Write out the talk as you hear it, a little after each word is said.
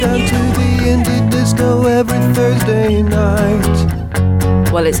Down to the indie disco every Thursday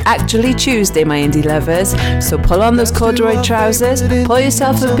night. Well, it's actually Tuesday, my indie lovers, so pull on those corduroy trousers, pour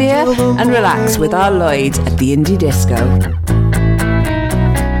yourself a beer and relax with our Lloyd at the Indie Disco.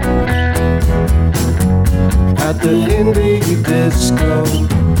 At the indie disco.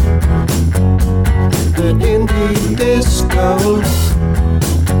 The indie disco.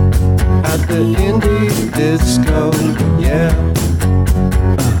 At the indie disco, yeah.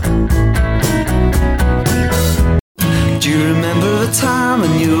 Do you remember the time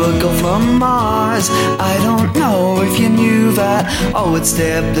when you would go from Mars? I don't know if you knew that. I would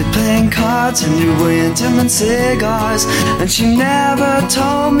stay up late playing cards and you were intimate cigars. And she never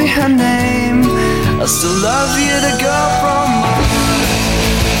told me her name. I still love you, the girl from Mars.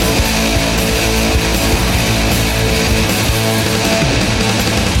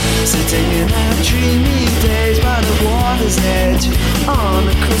 Sitting in our dreamy days by the water's edge on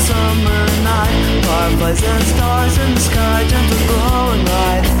a cool summer night, fireflies and stars in the sky, gentle glowing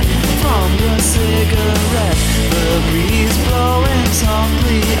light from your cigarette. The breeze blowing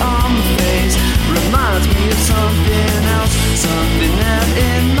softly on the face reminds me of something else, something that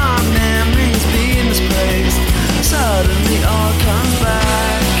in my memories been misplaced. Suddenly all comes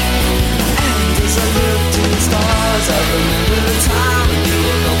back, and as I look to the stars, I remember the time when you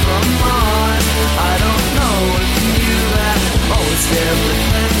woke up from Mars. I don't know if you knew that. Always there with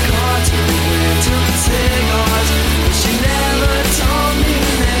playing cards, we went to the cigars, but she never told me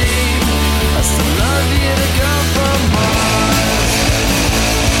her name. I still love you, the girl from Mars.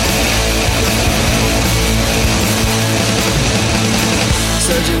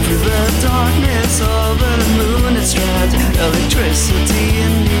 Searching through the darkness over the moonlit strand, electricity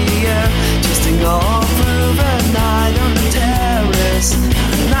in the air, twisting all through the night on the terrace.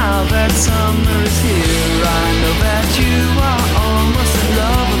 Now that summer is here, I know that you are almost in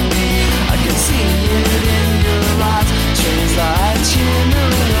love with me. I can see it in your eyes, strange light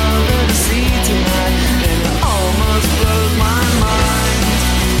shimmering over the sea tonight, and it almost blows my mind.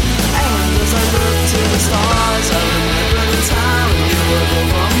 And as I look to the stars, I remember the time when you were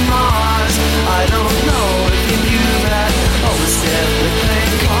from Mars. I don't know if you knew that. Always there with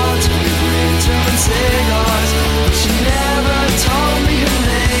playing cards, we were into cigars, but she never told me her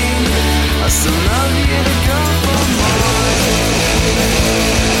name. I still love you, the girl from Mars.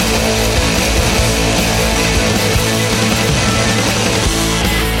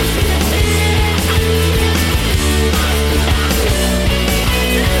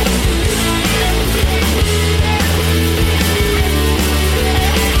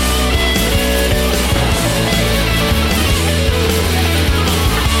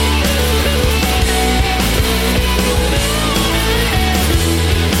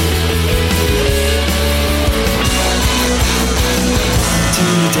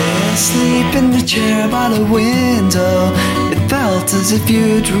 Asleep in the chair by the window, it felt as if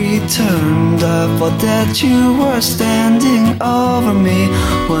you'd returned. I thought that you were standing over me.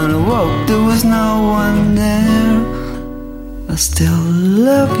 When I woke there was no one there. I still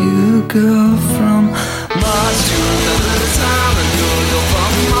love you, girl from Mars. Do you remember the time when you would go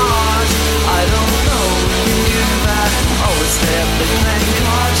from Mars? I don't know if you knew that. Always there playing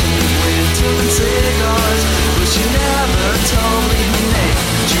cards and you were into cigars, but she never told me her name.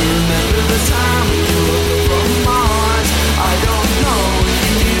 Do you remember the time when you woke up from Mars? I don't know if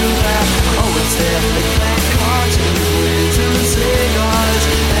you knew that. Oh, it's there, they playing cards and you were into cigars,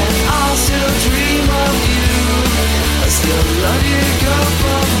 and I'll still dream of you. I still love you, girl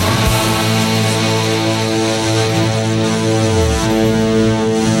from Mars.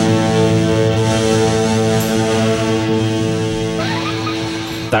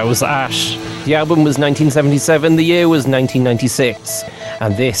 That was Ash. The album was 1977, the year was 1996,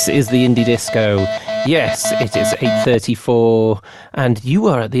 and this is the Indie Disco. Yes, it is 8:34, and you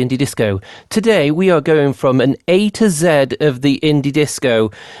are at the Indie Disco. Today we are going from an A to Z of the Indie Disco.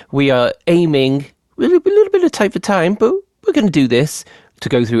 We are aiming, a little bit of tight for time, but we're going to do this, to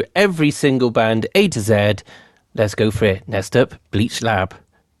go through every single band A to Z. Let's go for it. Next up, Bleach Lab.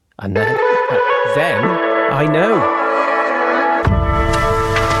 And then I Know.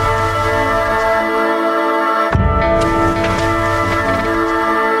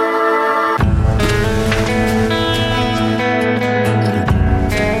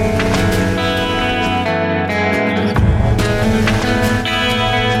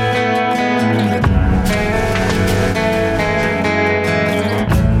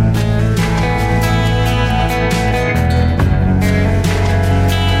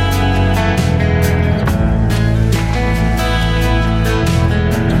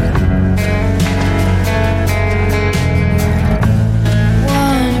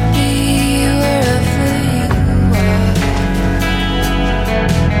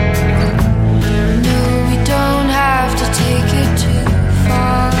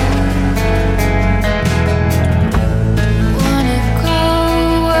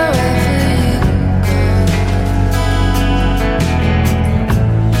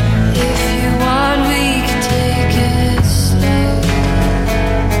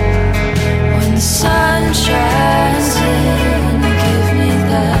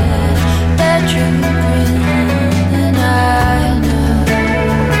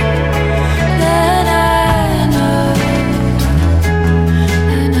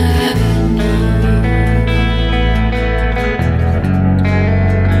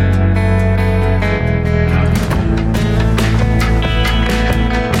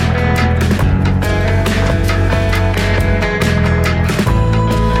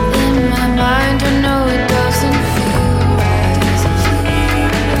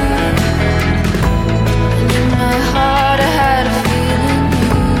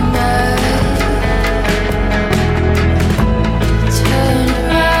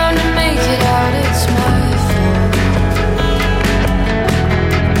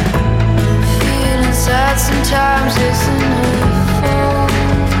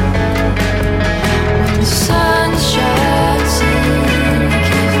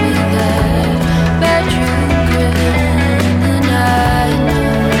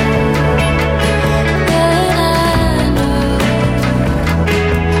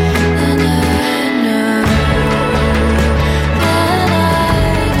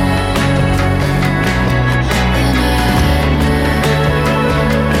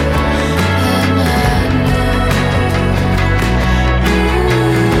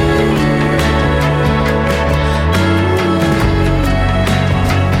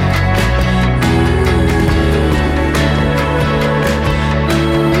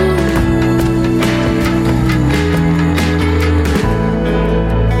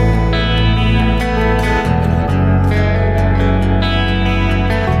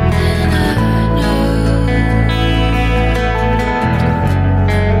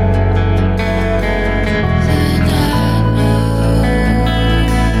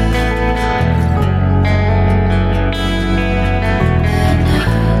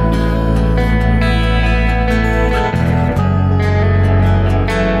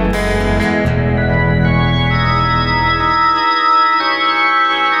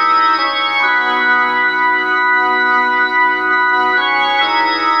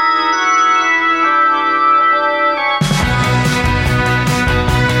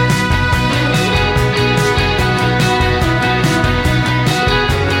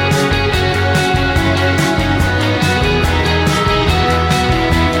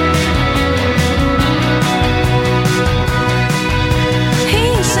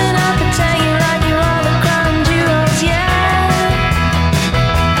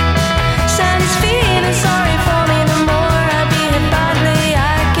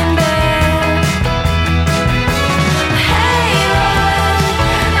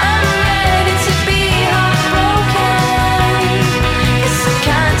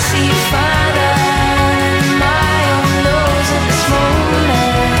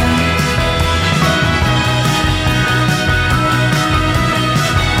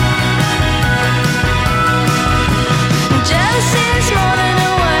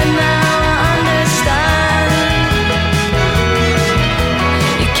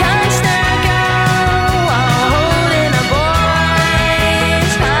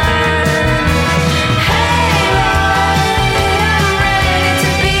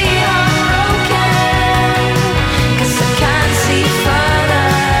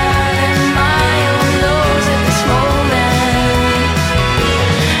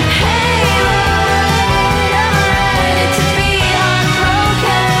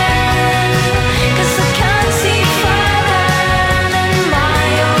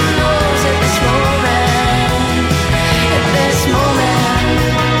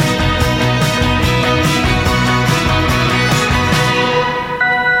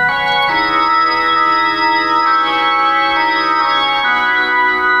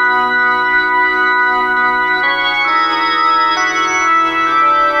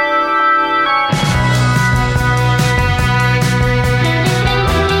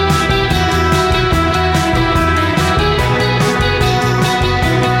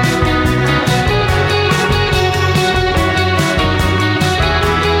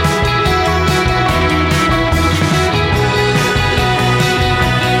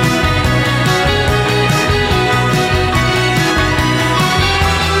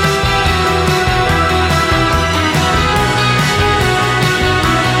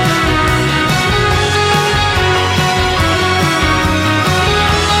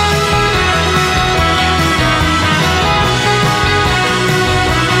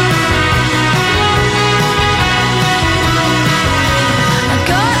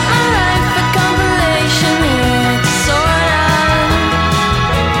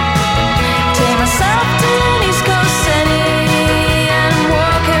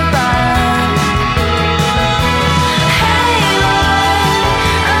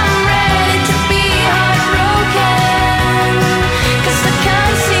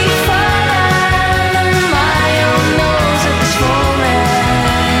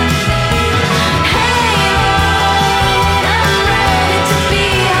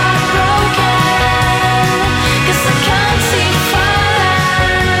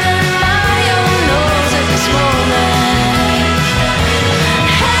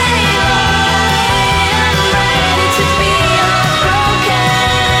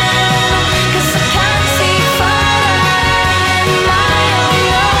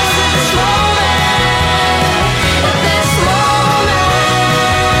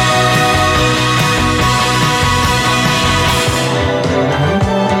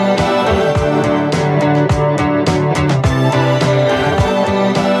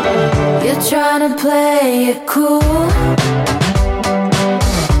 it cool.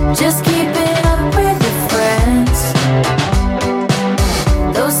 Just keep it up with your friends.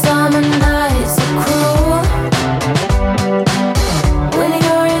 Those summer nights are cruel when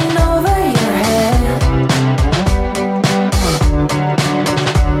you're in over your head.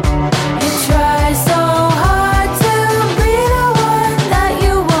 You try so hard to be the one that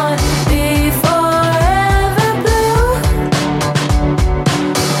you want, be forever blue.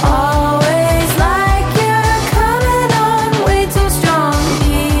 Always like you're coming on way too strong.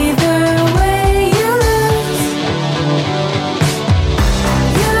 Either way you lose.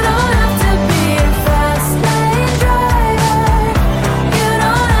 You don't have to be a fast lane driver. You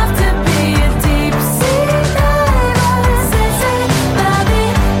don't have to be a deep sea diver. Say, baby,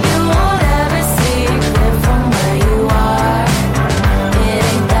 you won't ever see clear from where you are. It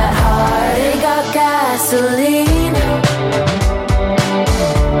ain't that hard. They got gasoline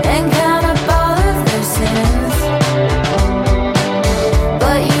and count up all of their sins,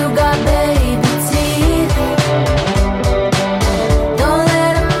 but you got baby teeth. Don't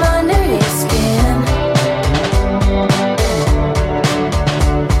let them under your skin.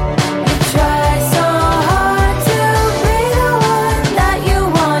 You try so hard to be the one that you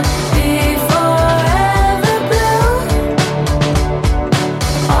want, be forever blue.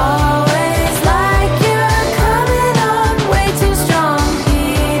 Always like you're coming on way too strong.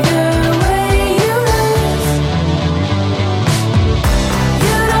 Either way you lose.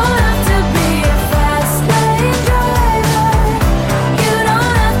 You don't have to be a fast lane driver. You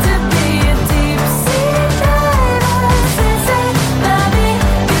don't have to be a deep sea diver. Say, baby,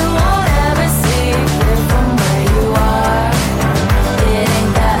 you won't ever see clear from where you are. It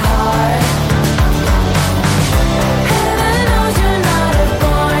ain't that hard. Heaven knows you're not a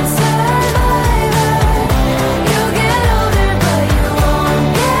born survivor. You'll get older, but you won't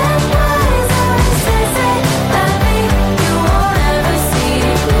get wiser. Say, baby, you won't ever see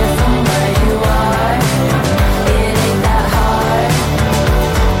clear from where you are. It ain't that hard.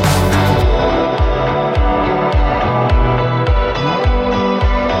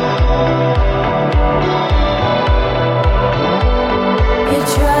 You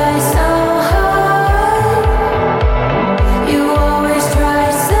try so hard. You always try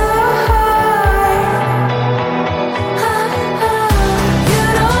so hard. You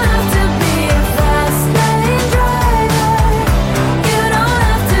don't have to be a fast lane driver. You don't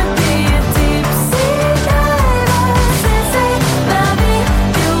have to be a deep sea diver. Say, baby,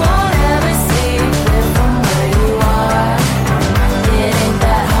 you won't ever see clear from where you are. It ain't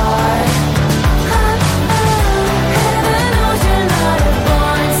that hard. Heaven knows you're not a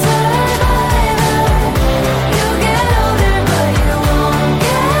born survivor. You'll get older, but you won't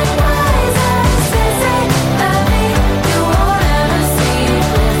get wiser. Say, baby, you won't ever see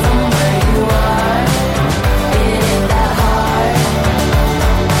clear from where you are. It ain't that hard.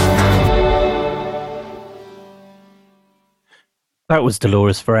 That was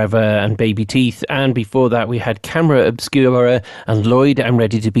Dolores Forever and Baby Teeth, and before that we had Camera Obscura and Lloyd, I'm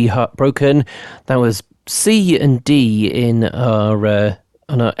Ready to Be Heartbroken. That was C and D in our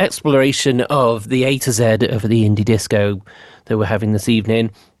on our exploration of the A to Z of the indie disco that we're having this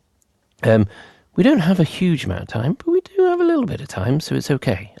evening. We don't have a huge amount of time, but we do have a little bit of time, so it's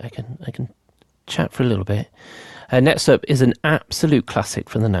okay. I can chat for a little bit. Next up is an absolute classic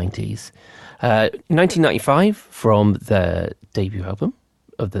from the 90s. 1995 from the debut album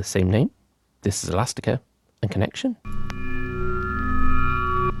of the same name. This is Elastica and Connection.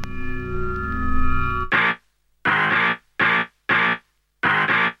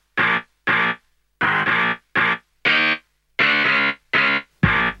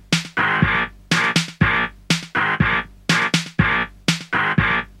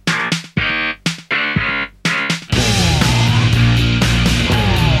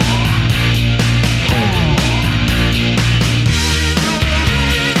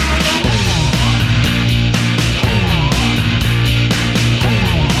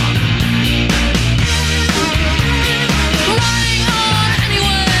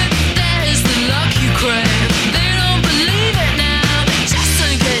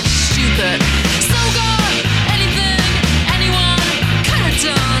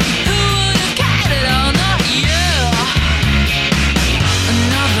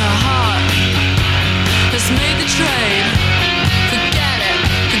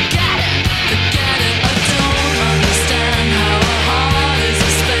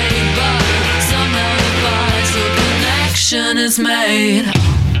 Is made.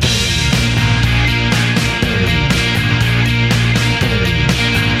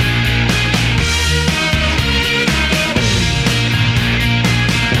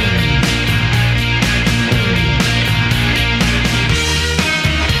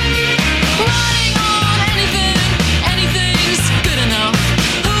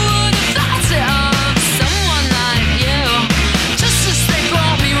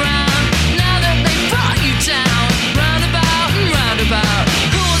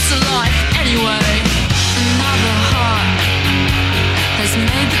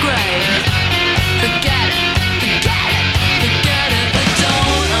 beneath the grave. Forget it, forget it, forget it. I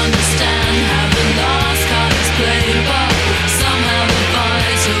don't understand how the last card is played, but somehow the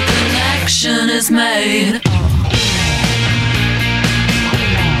vital connection is made.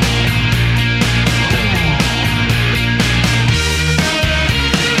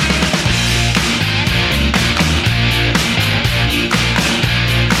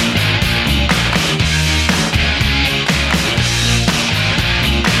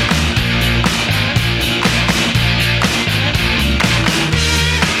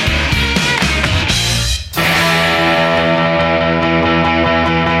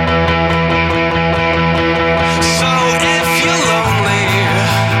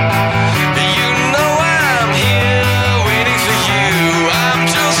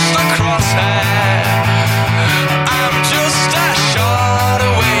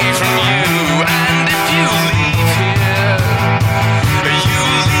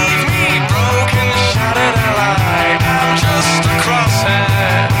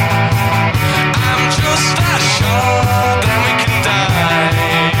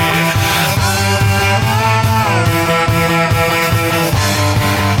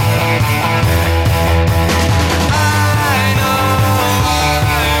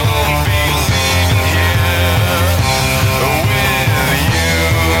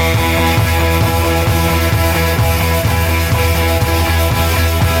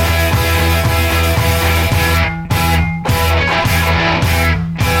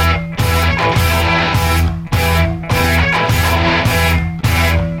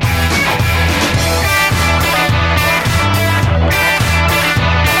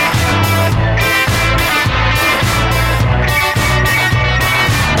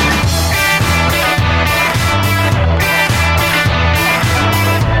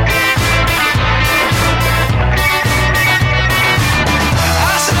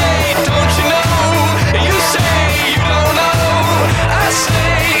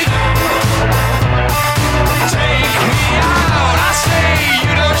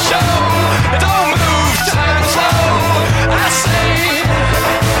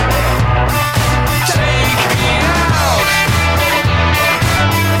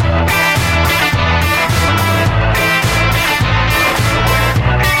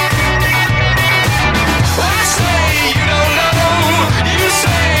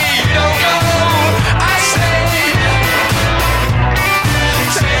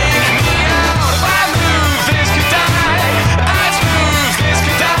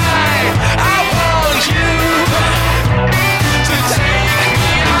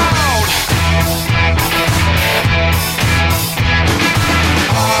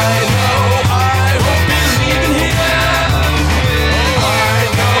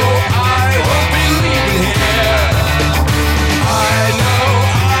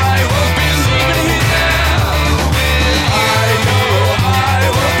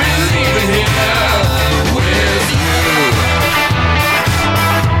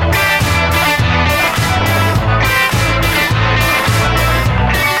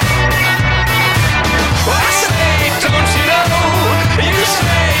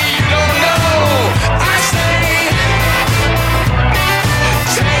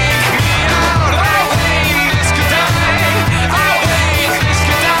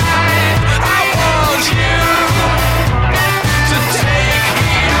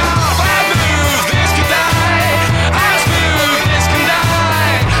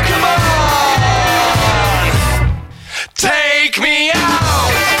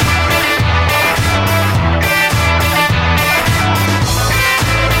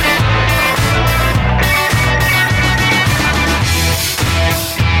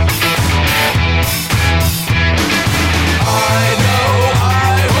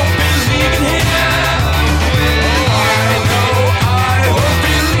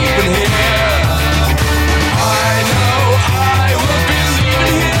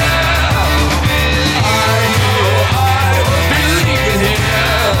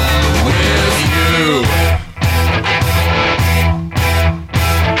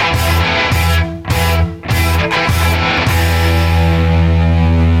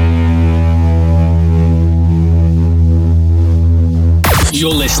 You're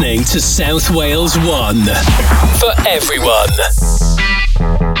listening to South Wales One for everyone.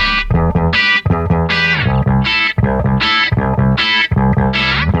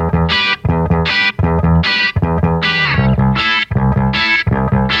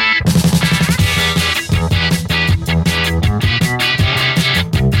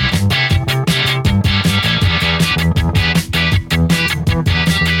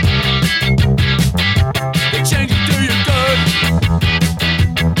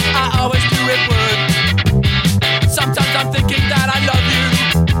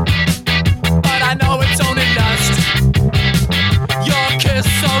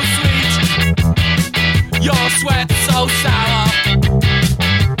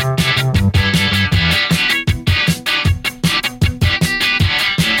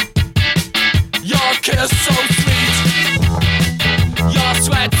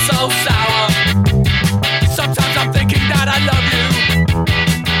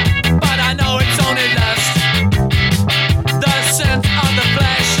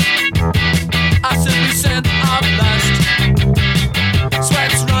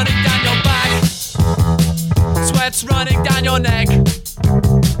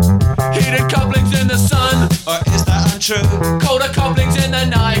 true. Colder couplings in the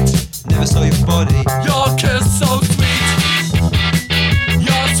night. Never saw your body. Your kiss so sweet.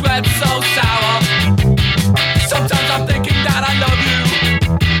 Your sweat so sour. Sometimes I'm thinking that I love you,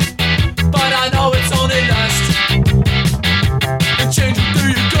 but I know it's only lust. The change will do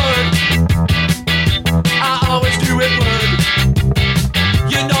you good. I always knew it would.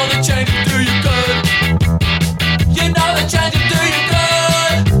 You know the change will do you good. You know the change will do you good.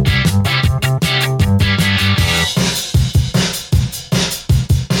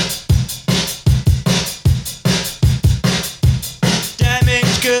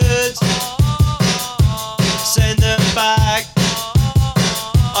 Damaged goods, send them back.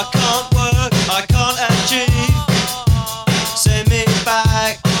 I can't work, I can't achieve. Send me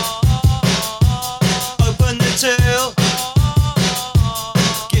back. Open the till.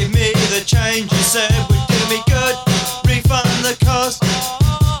 Give me the change you said would do me good. Refund the cost.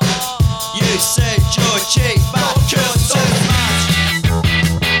 You said you're cheap, but you're so much.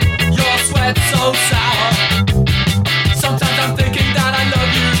 Your sweat so sour. Sometimes I'm thinking that I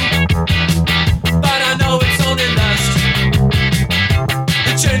love you, but I know it's only lust.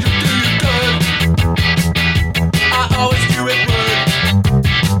 The change will do you good. I always knew it would.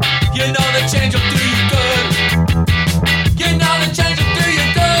 You know the change will do you good. You know the change will do you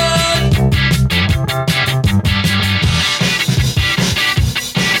good.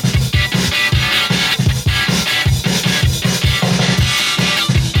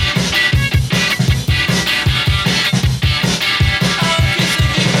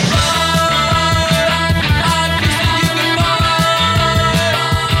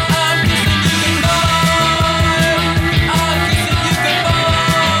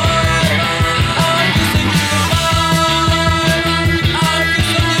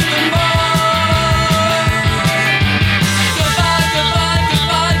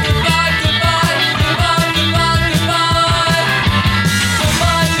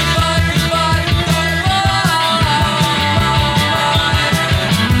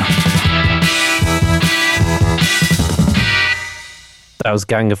 That was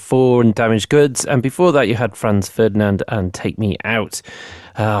Gang of Four and Damaged Goods. And before that, you had Franz Ferdinand and Take Me Out.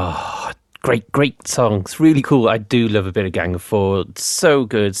 Oh, great songs. Really cool. I do love a bit of Gang of Four. So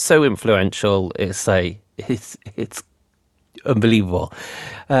good, so influential. It's unbelievable.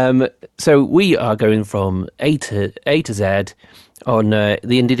 So we are going from A to Z on the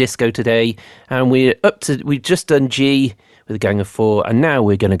Indie Disco today. And we've just done G with Gang of Four. And now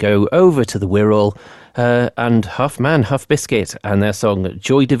we're going to go over to the Wirral. And Half Man, Half Biscuit and their song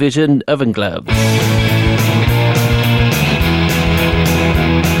Joy Division Oven Gloves.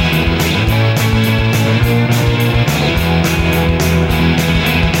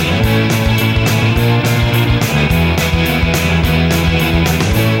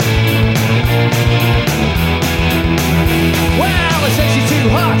 Well, it says she's too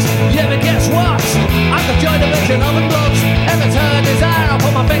hot. Yeah, but guess what? I got Joy Division Oven Gloves. Every turn is out, I'll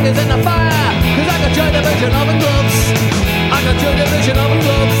put my fingers in the fire. Cause I got Joy Division Oven Gloves. I got Joy Division Oven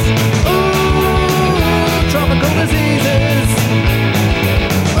Gloves. Ooh, tropical diseases.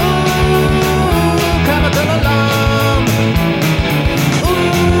 Ooh, chemical alarm.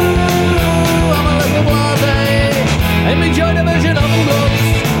 Ooh, I'm a little blasé. And me Joy Division Oven Gloves.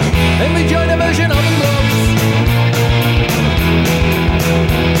 And me Joy Division Oven Gloves.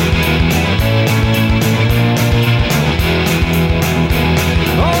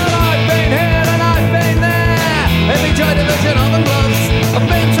 Joy Division Oven Gloves. I've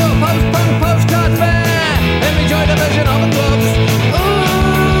been to a postcard fair. And me Joy Division Oven Gloves.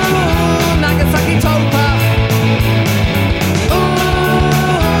 Ooh, Nagasaki towpath.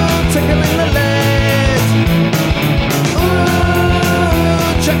 Ooh, tickling the lead.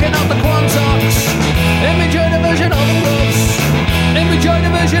 Ooh, checking out the Quan socks. And me Joy Division Oven Gloves. And me Joy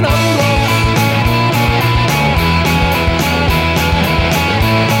Division Oven Gloves.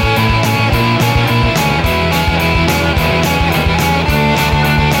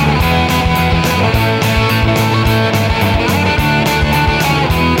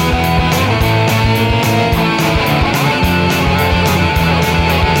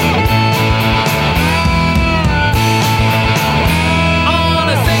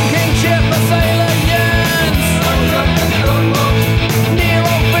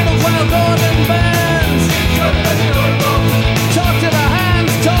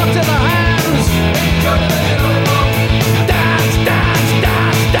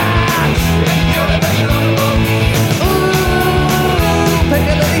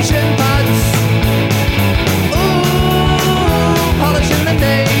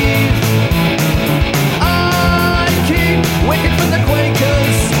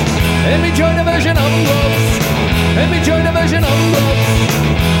 Joy Division Oven Gloves. Let me join the version of gloves.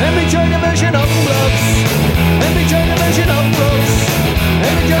 Let me join the version of gloves. Let me join the version of gloves.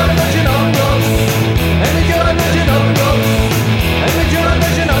 Let me join the version of gloves. Let me join the version of gloves. Let me join the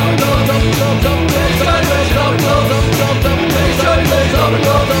version of gloves. Let me join the version of gloves. Let me join the version of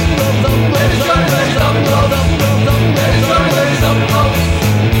gloves. Let me join the version of gloves. Let me join the version of gloves.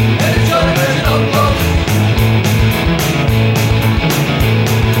 Let me join the version of gloves.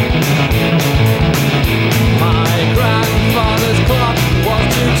 My grandfather's clock was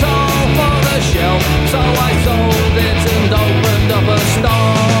too tall for the shelf, so I sold it and opened up a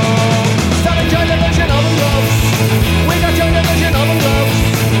stall. Started join the version of gloves. We got join the version of gloves.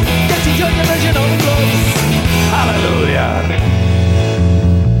 Get to join the version of gloves. Hallelujah.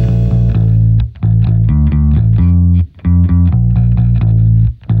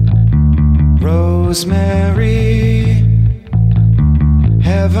 Rosemary,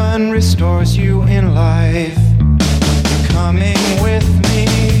 heaven restores you in life. You're coming with me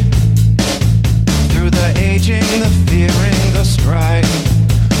through the aging, the fearing, the strife.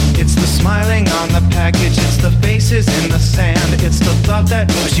 It's the smiling on the package, it's the faces in the sand. It's the thought that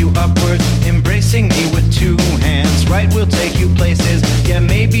moves you upward, embracing me with two hands. Right, we'll take you places, yeah,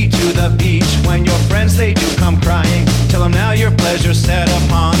 maybe to the beach. When your friends, they do come crying, tell them now your pleasure's set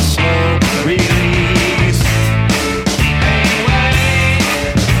upon slow release.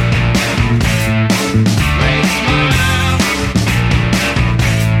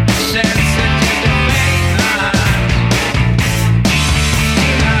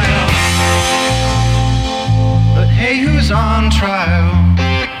 On trial.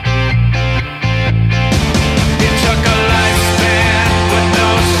 It took a lifespan with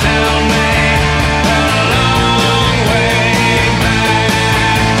no cellmate, a long way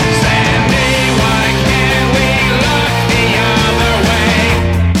back. Sandy, why can't we look the other way?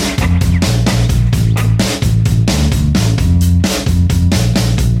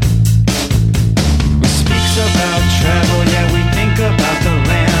 We speaks about travel, yeah, we think about the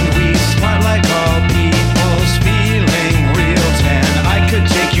land. We smart like all people's feeling. I could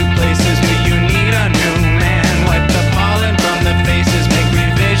take you places, do you need a new man? Wipe the pollen from the faces, make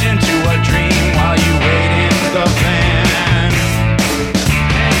revision to a dream while you wait in the van.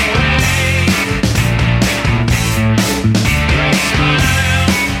 Great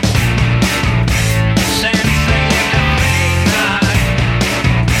smile, sensing in the midnight.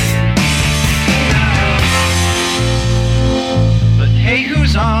 But hey,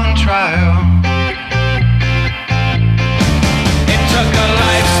 who's on trial? Took a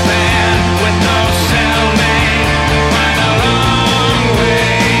lifespan with no cellmate, quite a long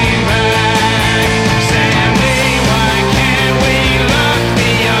way back. Sandy, why can't we look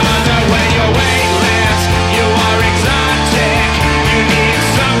the other way? You're weightless, you are exotic, you need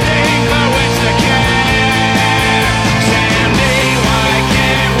something for which to care. Sandy, why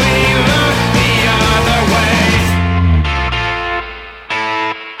can't we look the other way?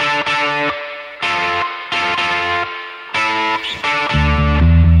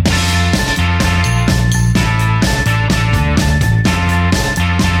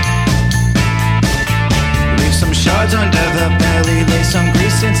 Shards under the belly, lay some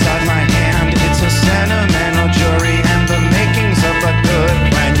grease inside my hand. It's a sentimental jury and the makings of a good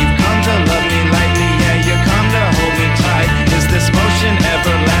plan. You've come to love me lightly, yeah, you come to hold me tight. Is this motion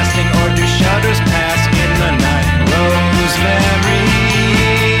everlasting or do shudders pass in the night? Rosemary,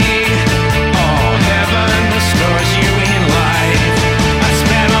 all heaven restores you in life. I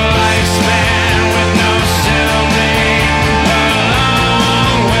spent a lifespan with no cellmate, a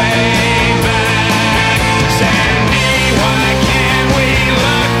long way back. Sandy, why can't we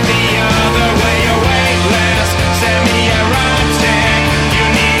look the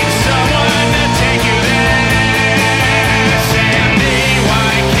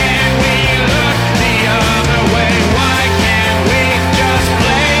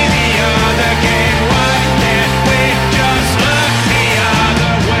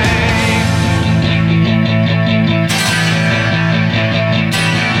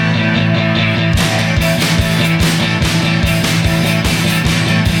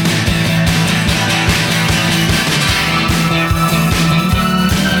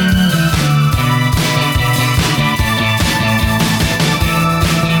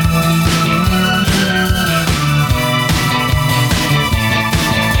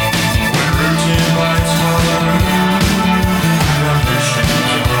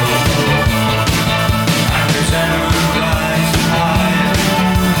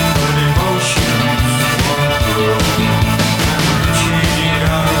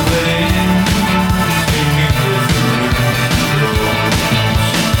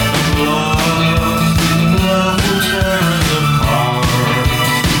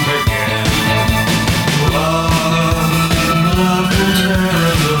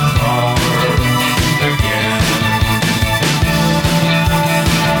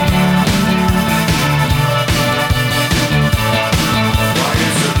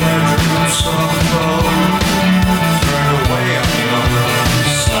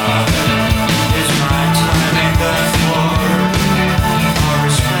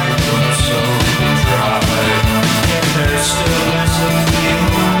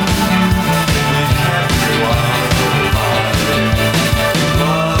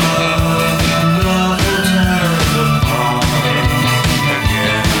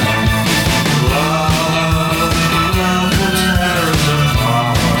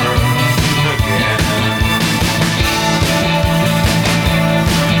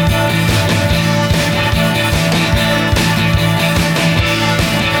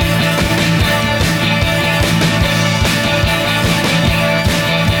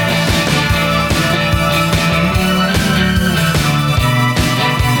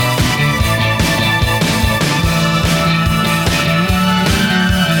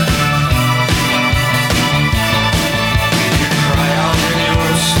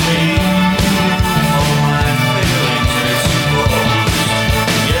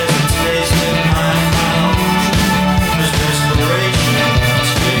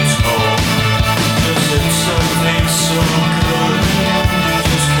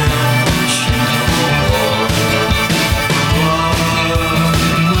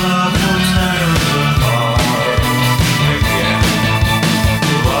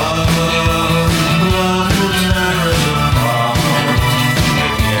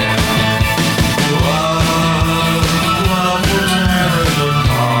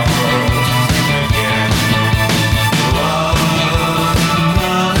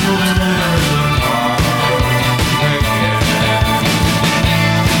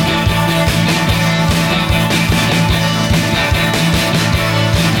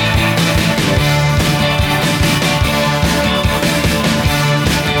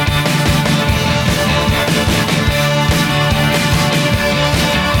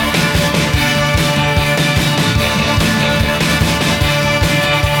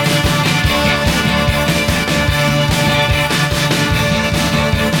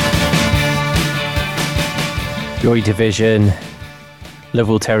Joy Division, Love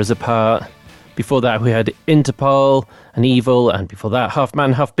Will Tear Us Apart. Before that, we had Interpol and Evil, and before that, Half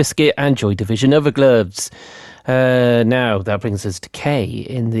Man, Half Biscuit and Joy Division Overgloves. Now, that brings us to K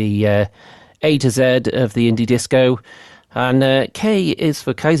in the A to Z of the indie disco. And K is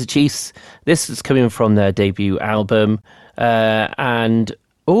for Kaiser Chiefs. This is coming from their debut album. And,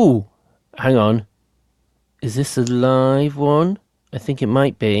 oh, hang on. Is this a live one? I think it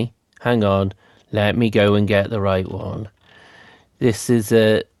might be. Hang on. Let me go and get the right one. This is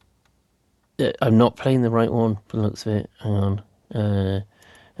a... I'm not playing the right one, from the looks of it. Hang on.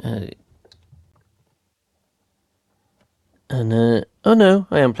 Oh no,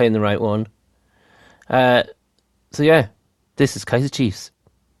 I am playing the right one. So yeah, this is Kaiser Chiefs.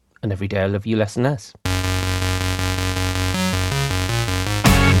 And every day I love you less and less.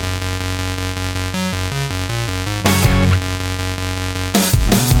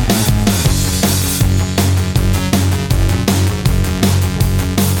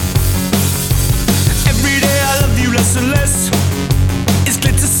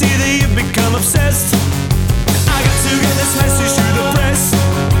 Obsessed. I got to get this message to the press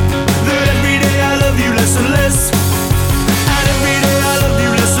that every day I love you less and less, and every day I love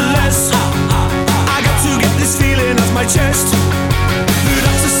you less and less. I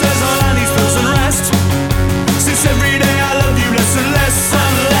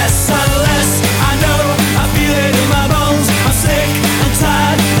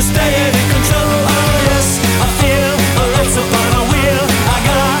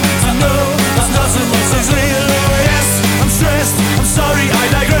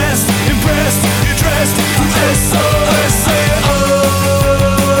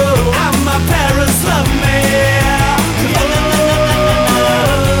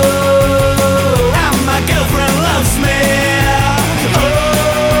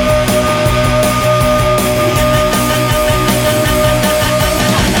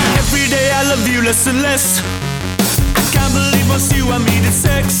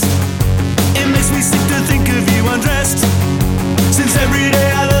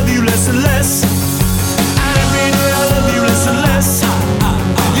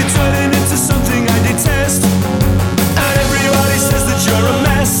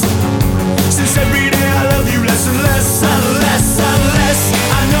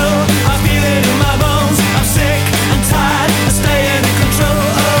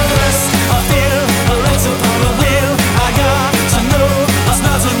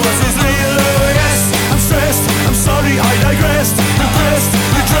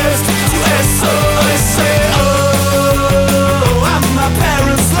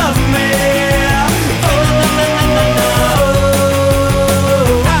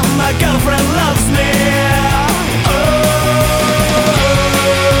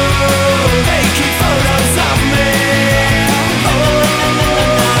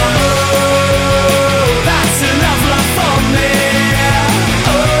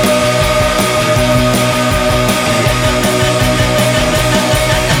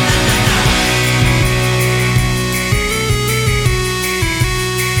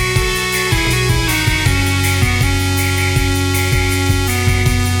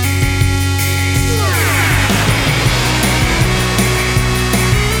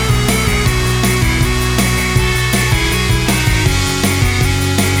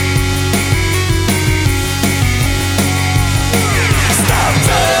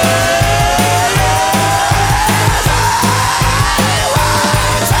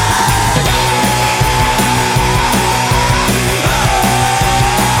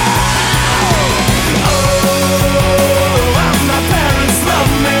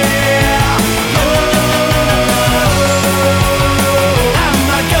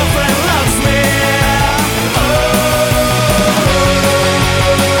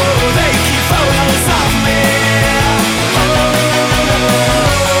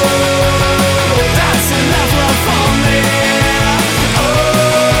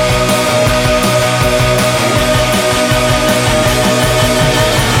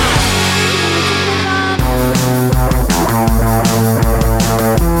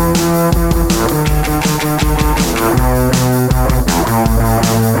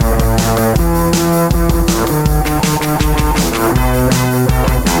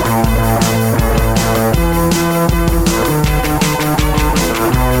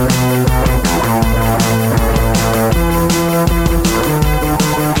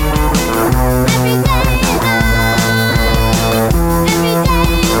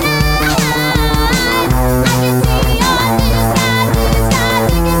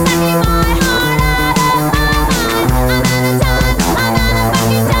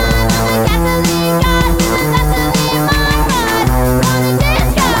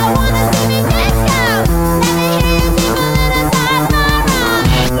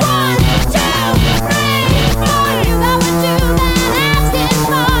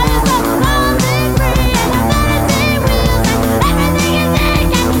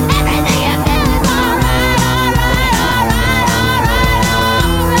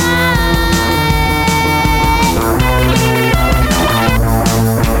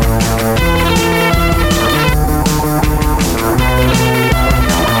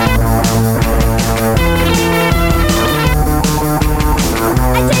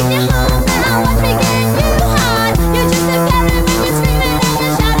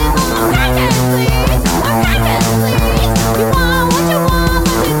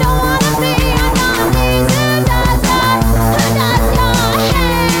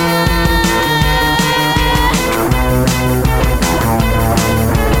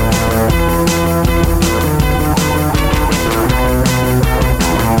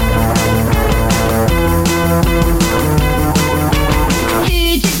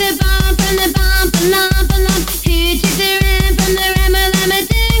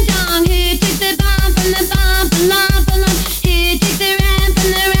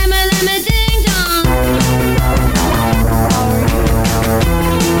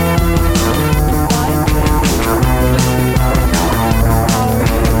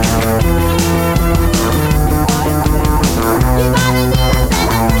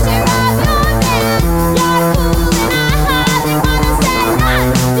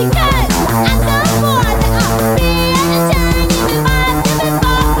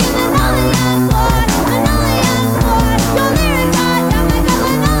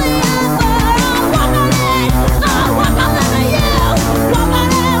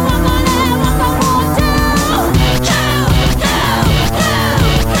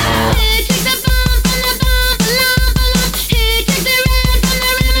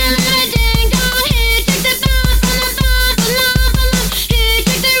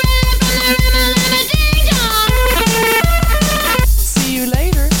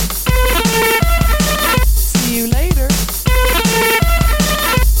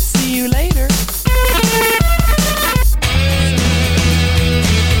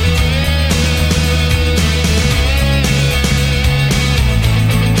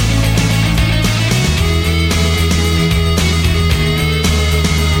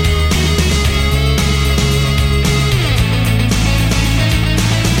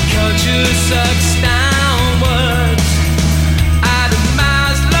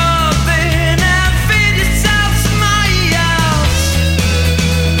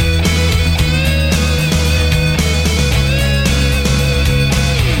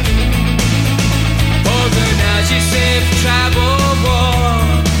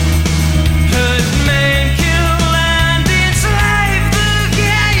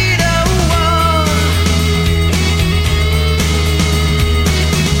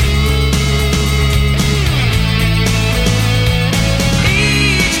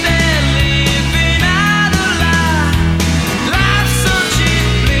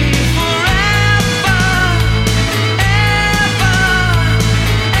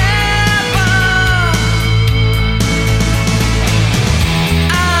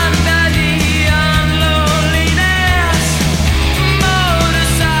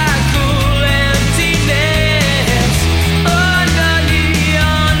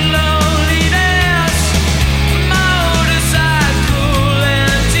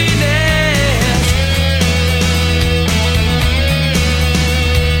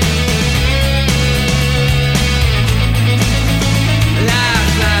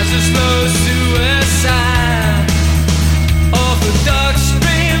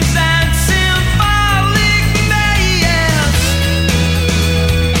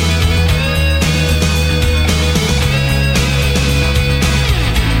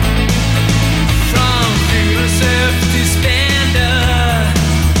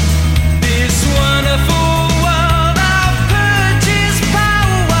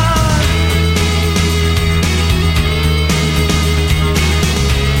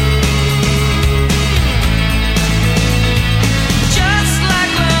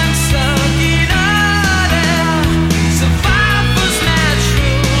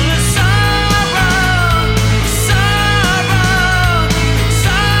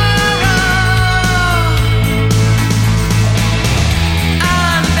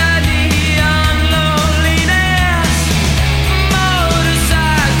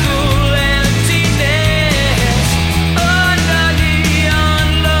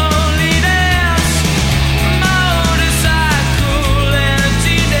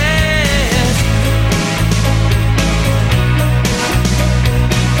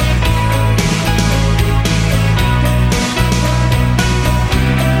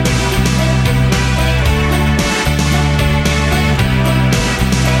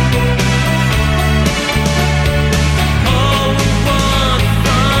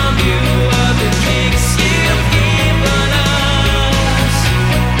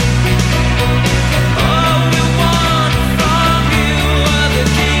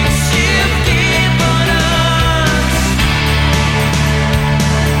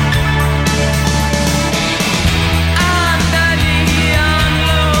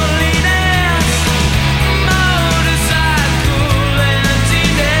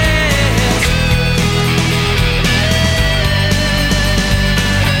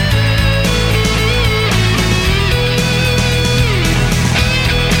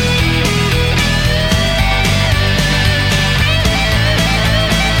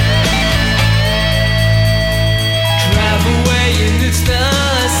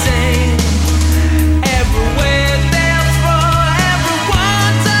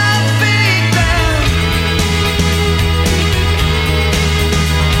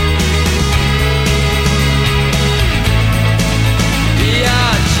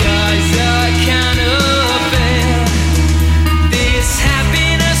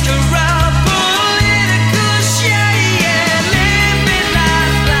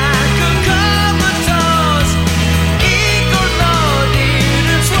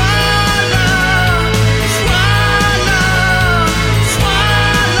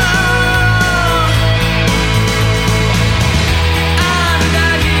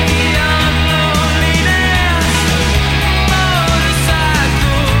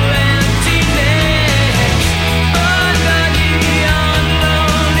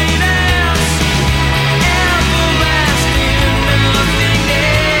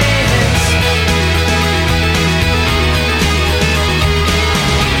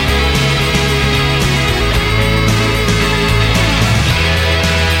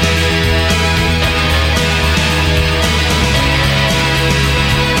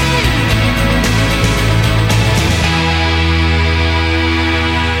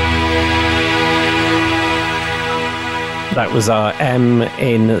That was our M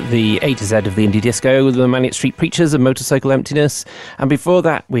in the A to Z of the indie disco, the Manic Street Preachers and Motorcycle Emptiness. And before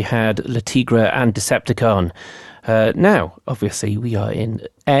that, we had La Tigre and Decepticon. Now, obviously, we are in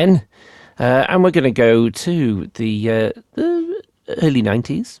N, and we're going to go to the early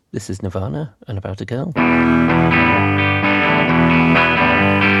 90s. This is Nirvana and About a Girl.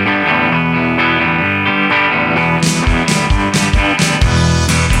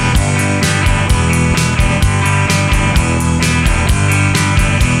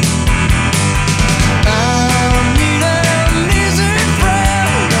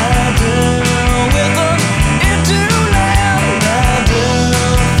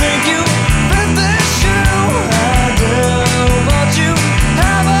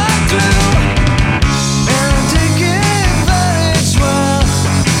 Take advantage while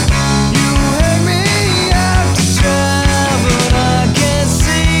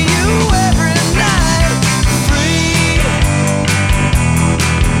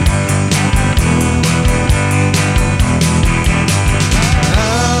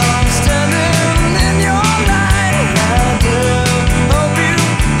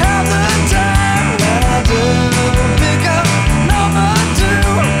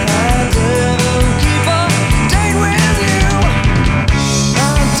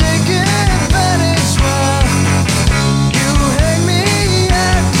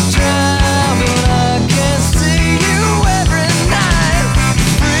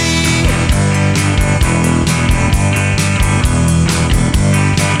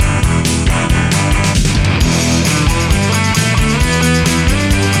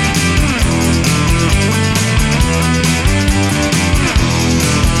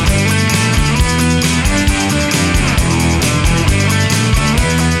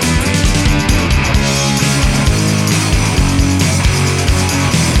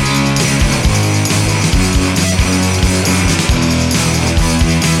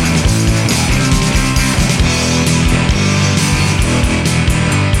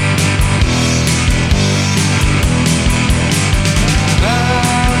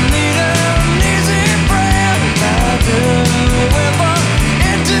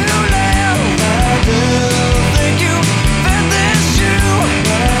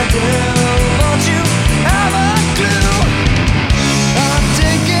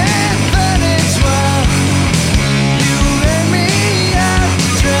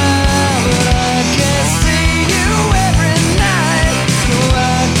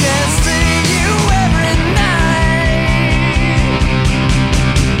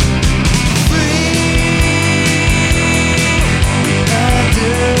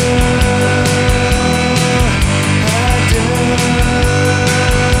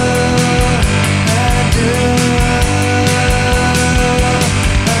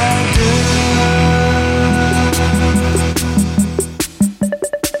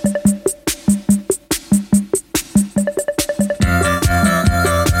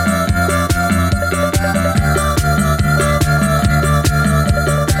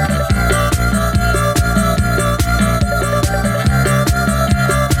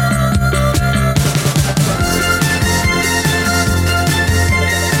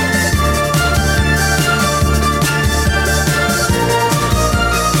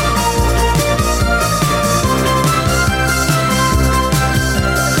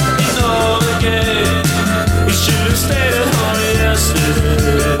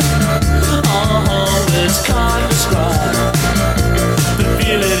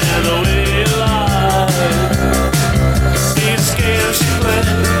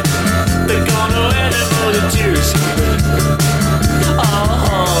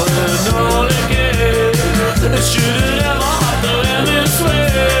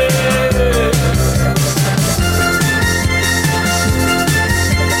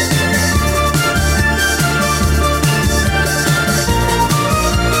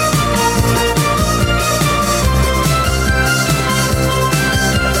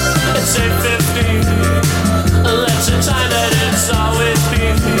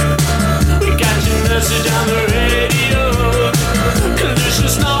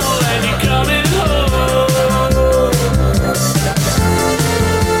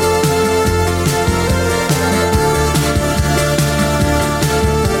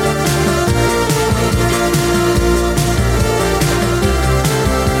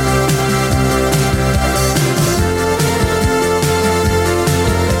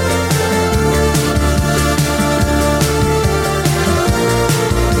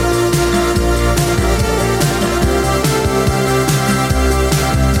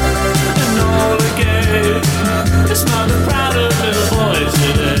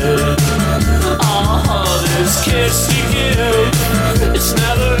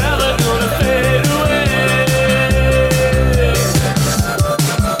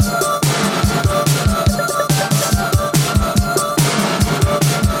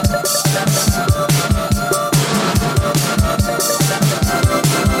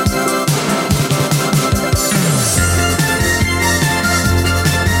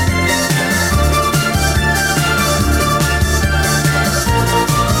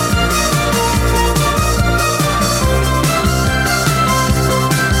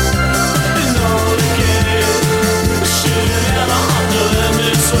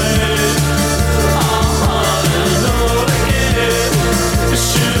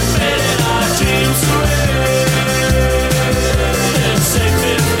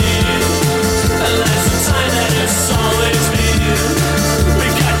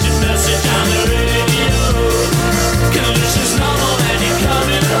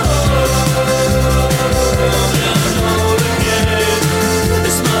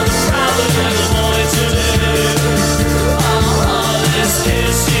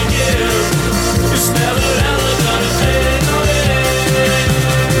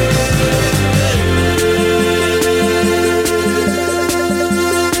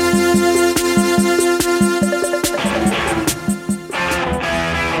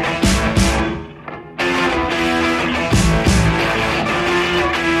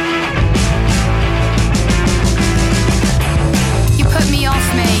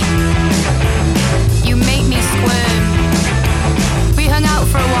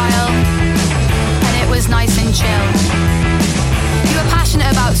nice and chill. You were passionate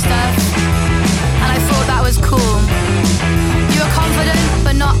about stuff, and I thought that was cool. You were confident,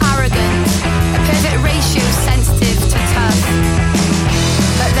 but not arrogant. A perfect ratio, sensitive to tough.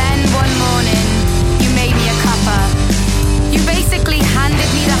 But then one morning, you made me a cuppa. You basically handed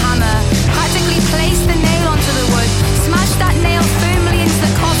me the hammer, practically placed the nail onto the wood, smashed that nail firmly into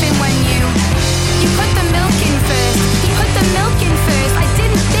the coffin when you put the milk in first. You put the milk in first. I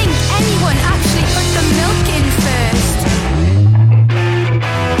didn't think anyone actually put the milk in first.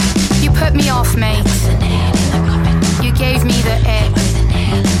 You put me off, mate. You gave me the ick.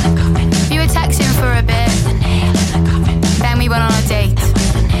 We were texting for a bit. Then we went on a date.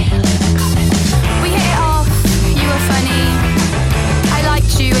 We hit it off. You were funny. I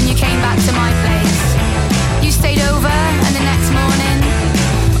liked you and you came back to my place. You stayed over and the next morning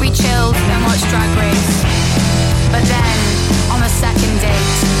we chilled and watched Drag Race. But then, on the second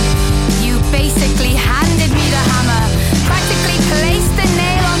date, you basically handed me the hammer, practically placed the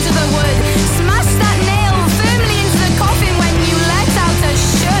nail onto the wood, smashed that nail firmly into the coffin when you let out a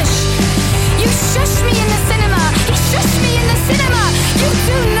shush. You shushed me in the cinema. He shushed me in the cinema. You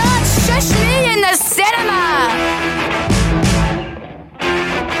do not shush me in the cinema.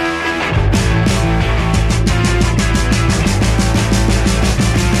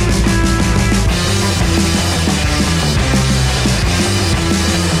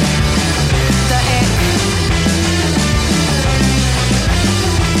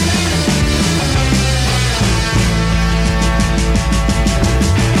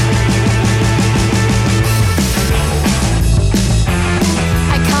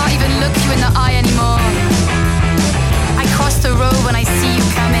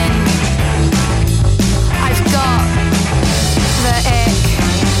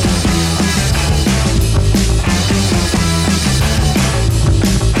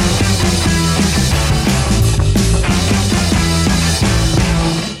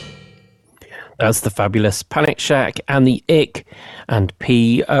 That's the fabulous Panic Shack and the Ick and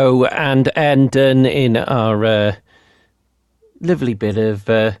P.O. and Endon in our lovely bit of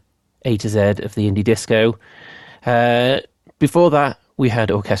A to Z of the indie disco. Before that, we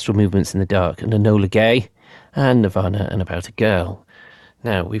had Orchestral Movements in the Dark and Enola Gay and Nirvana and About a Girl.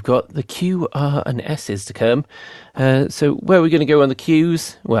 Now, we've got the Q, R and S's to come. So where are we going to go on the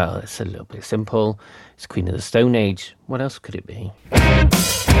Qs? Well, it's a little bit simple. It's Queen of the Stone Age. What else could it be?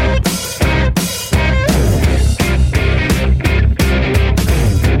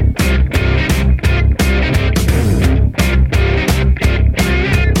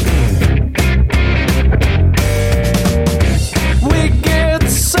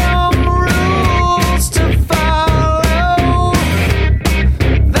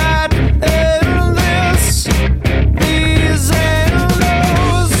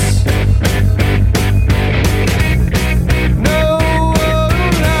 No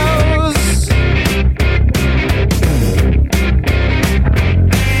one knows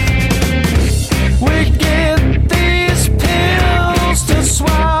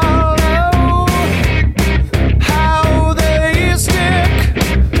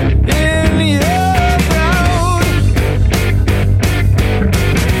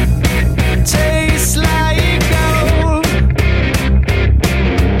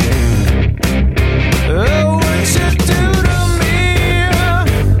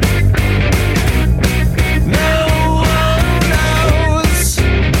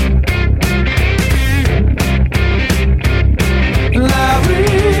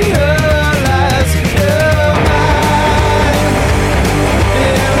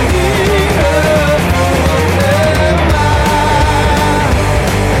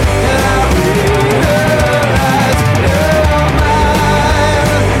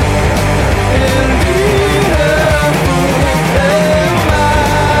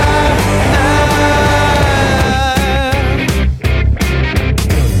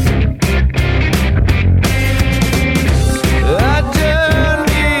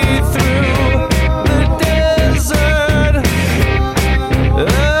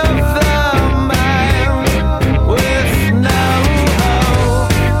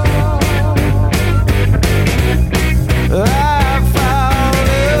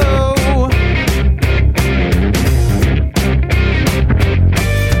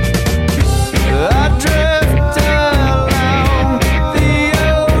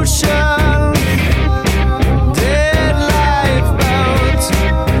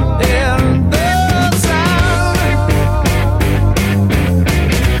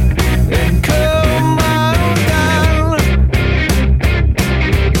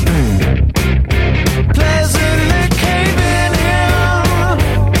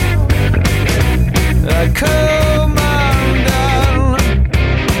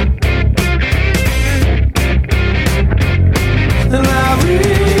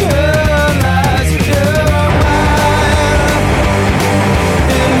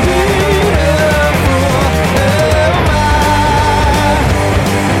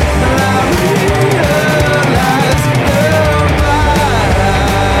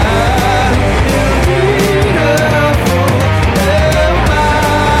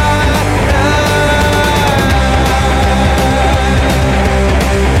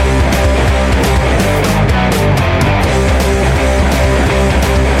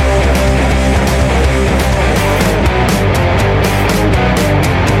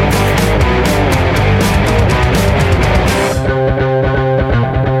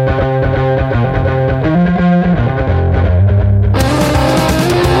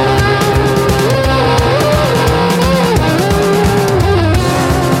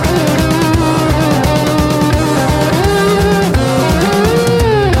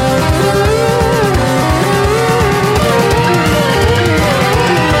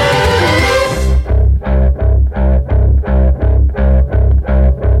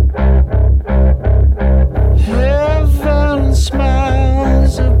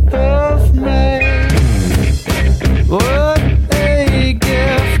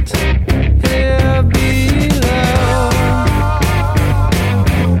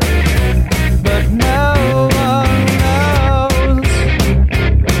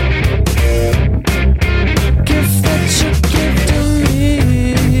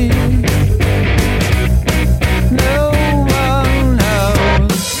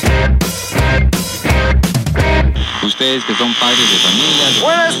ustedes que son padres de familia.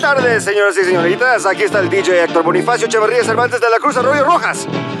 Buenas tardes, señoras y señoritas. Aquí está el DJ Héctor Bonifacio Echeverría Cervantes de la Cruz Arroyo Rojas.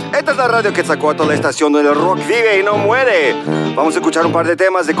 Esta es la radio Quetzalcóatl, la estación donde el rock vive y no muere. Vamos a escuchar un par de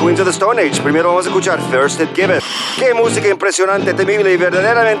temas de Queens of the Stone Age. Primero vamos a escuchar Thirsted Gibbet. Qué música impresionante, temible y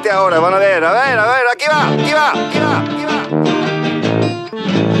verdaderamente ahora. Van a ver, aquí va.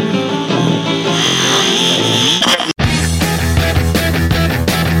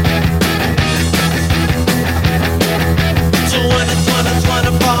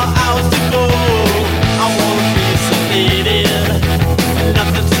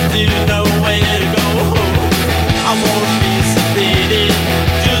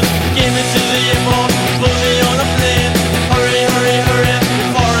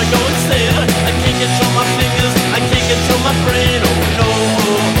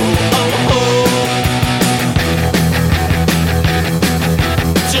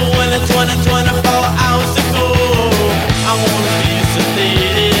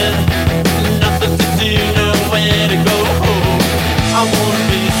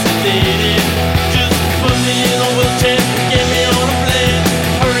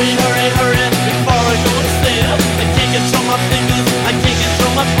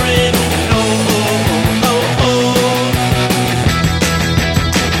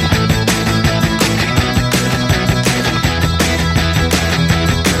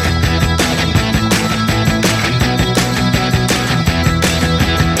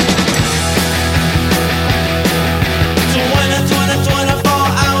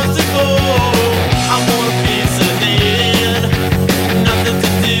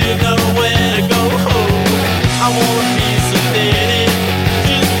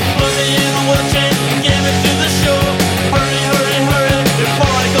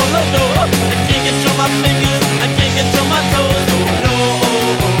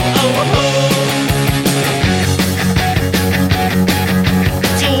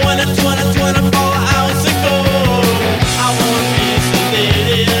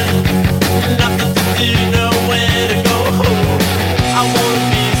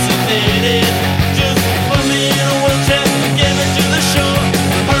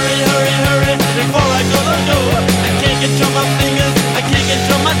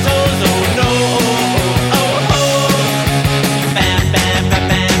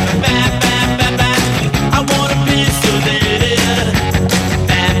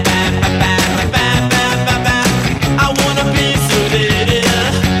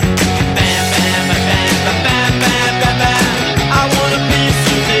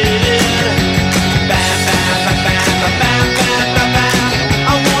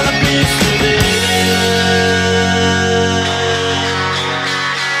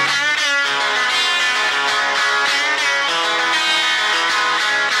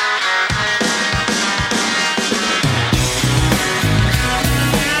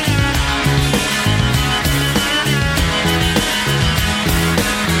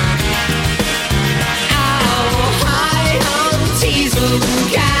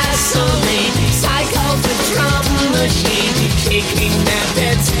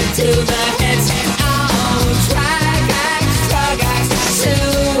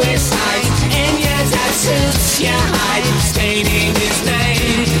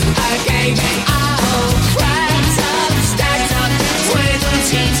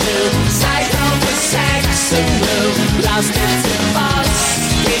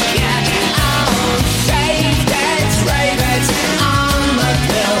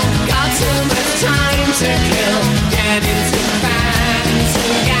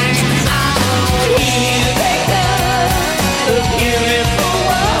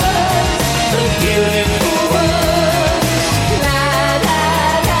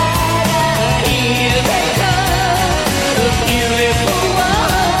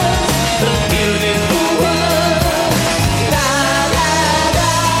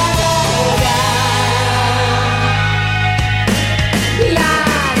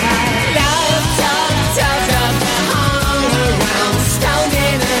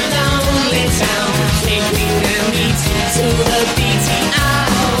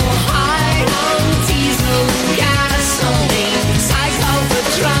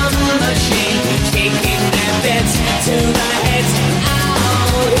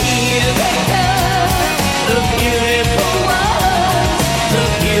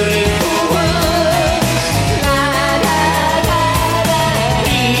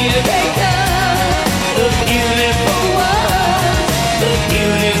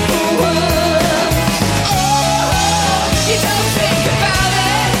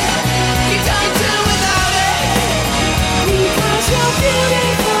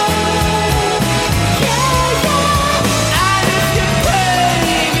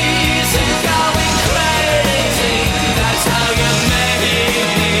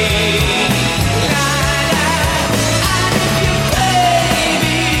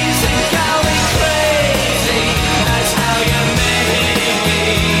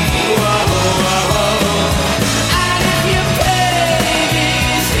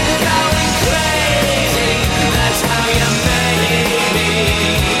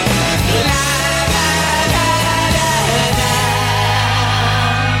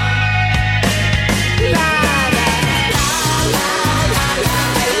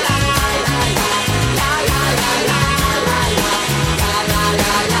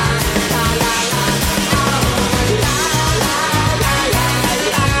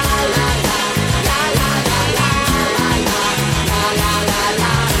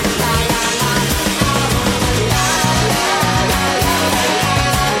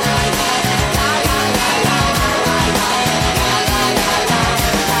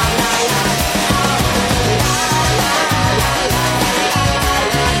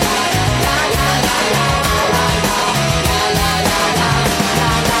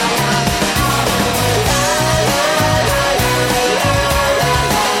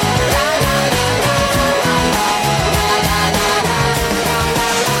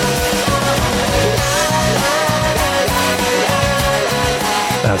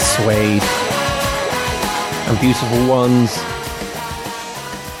 That's Suede and Beautiful Ones.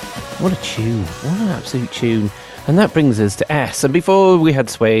 What a tune. What an absolute tune. And that brings us to S. And before we had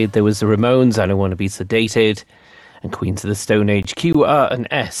Suede, there was the Ramones, I Don't Want to Be Sedated, and Queens of the Stone Age, Q, R and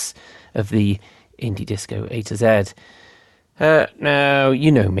S of the indie disco A to Z. Now,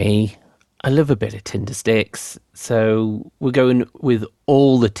 you know me. I love a bit of Tinder Sticks. So we're going with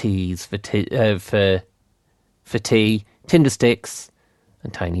all the T's for T. Tinder Sticks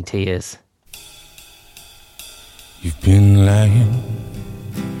and Tiny Tears. You've been lying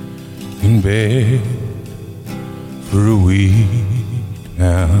in bed for a week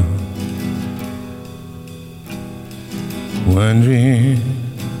now, wondering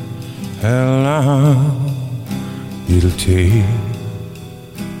how long it'll take.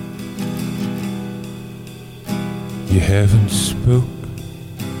 You haven't spoke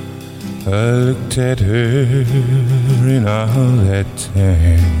or looked at her in all that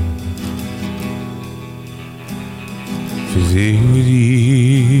time. For they were the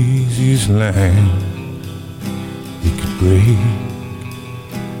easiest line you could break.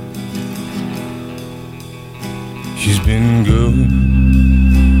 She's been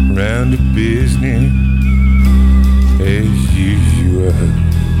going round the business as usual,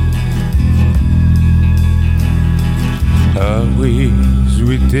 always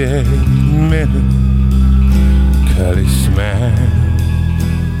with that melancholy smile.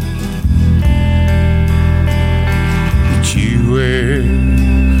 You were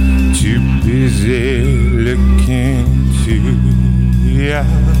too busy looking to yourself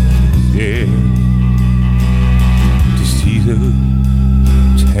to see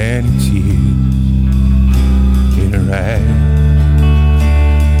those tiny tears in her eyes.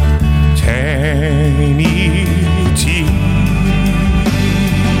 Tiny tears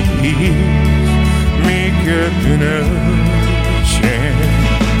make up an ocean.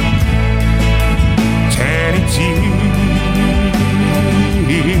 Tiny tears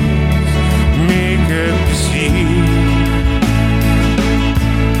make up the sea.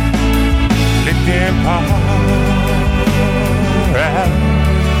 Let them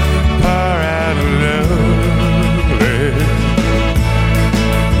pour out of love.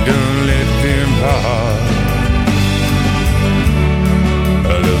 Don't let them pour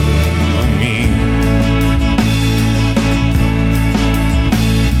all over me.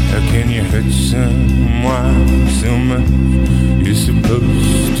 How can you hurt someone so much you're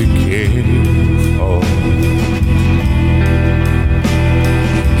supposed to care for?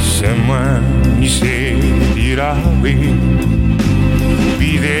 Someone you said you'd always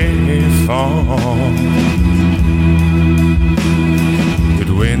be there for. But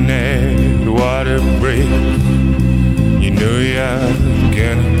when that water breaks, you know you're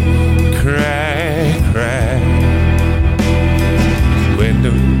gonna cry, cry. When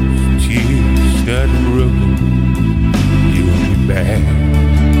those tears start rolling, you'll be back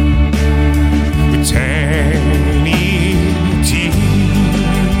with tiny tears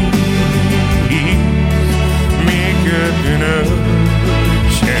make up an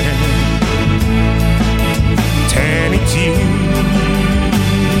ocean. Tiny tears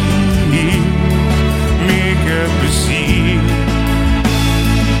make up a sea.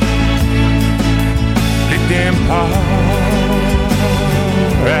 Let them pour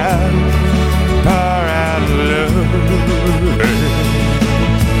out love.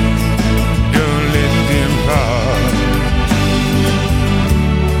 Don't let them fall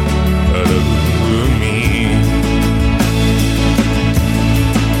all over me.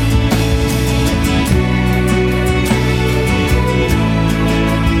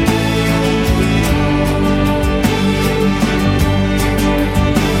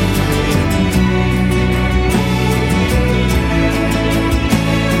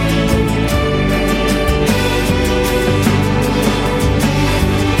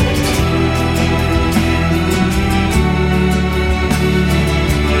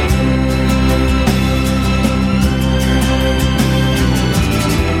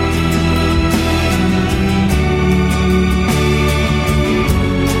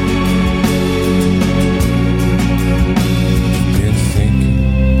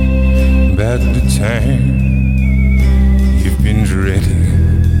 Time you've been dreading,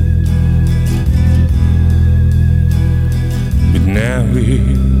 but now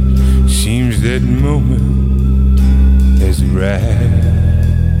it seems that moment has arrived.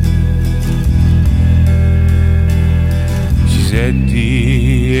 She's at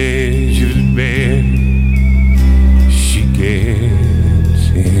the edge of the bed, she gets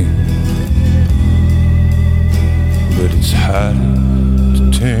in, but it's hard to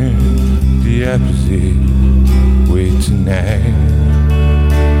turn the opposite way tonight.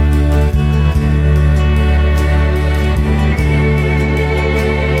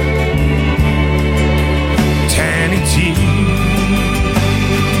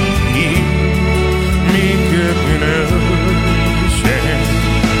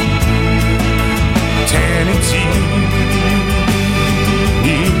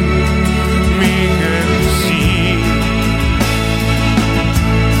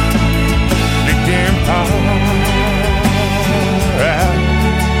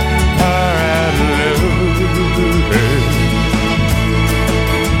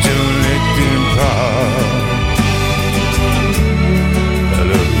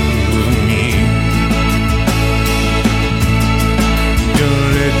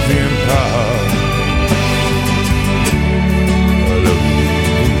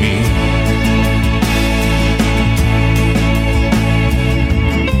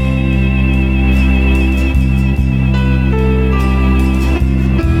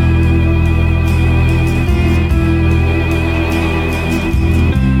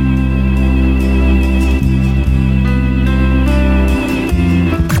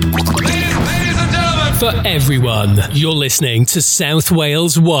 everyone. You're listening to South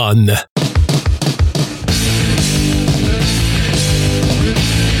Wales 1.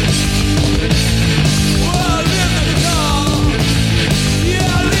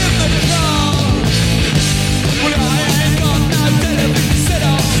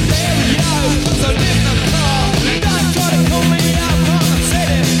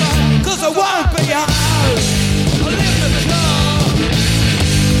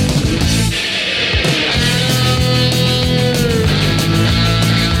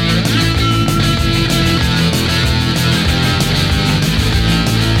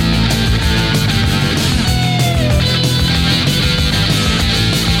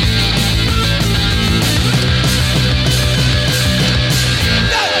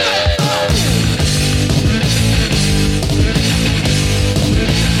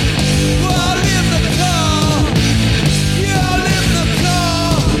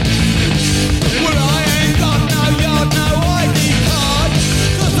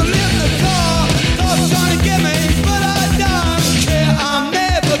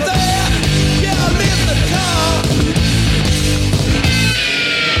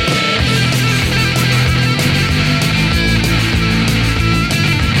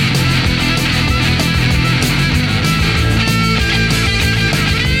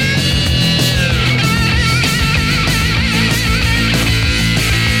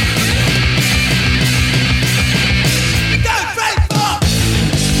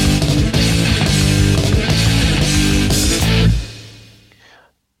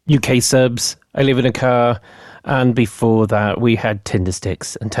 UK subs, I Live in a Car, and before that we had Tinder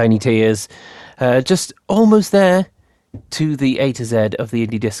Sticks and Tiny Tears. Just almost there to the A to Z of the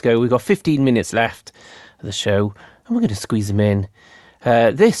indie disco. We've got 15 minutes left of the show, and we're going to squeeze them in.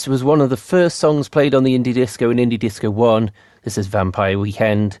 This was one of the first songs played on the indie disco in Indie Disco 1. This is Vampire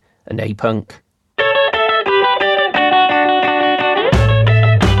Weekend and A-Punk.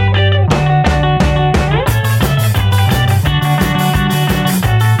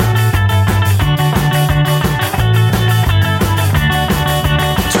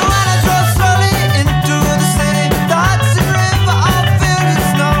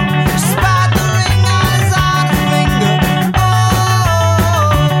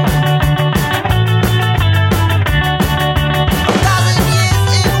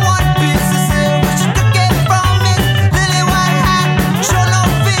 Years in one piece of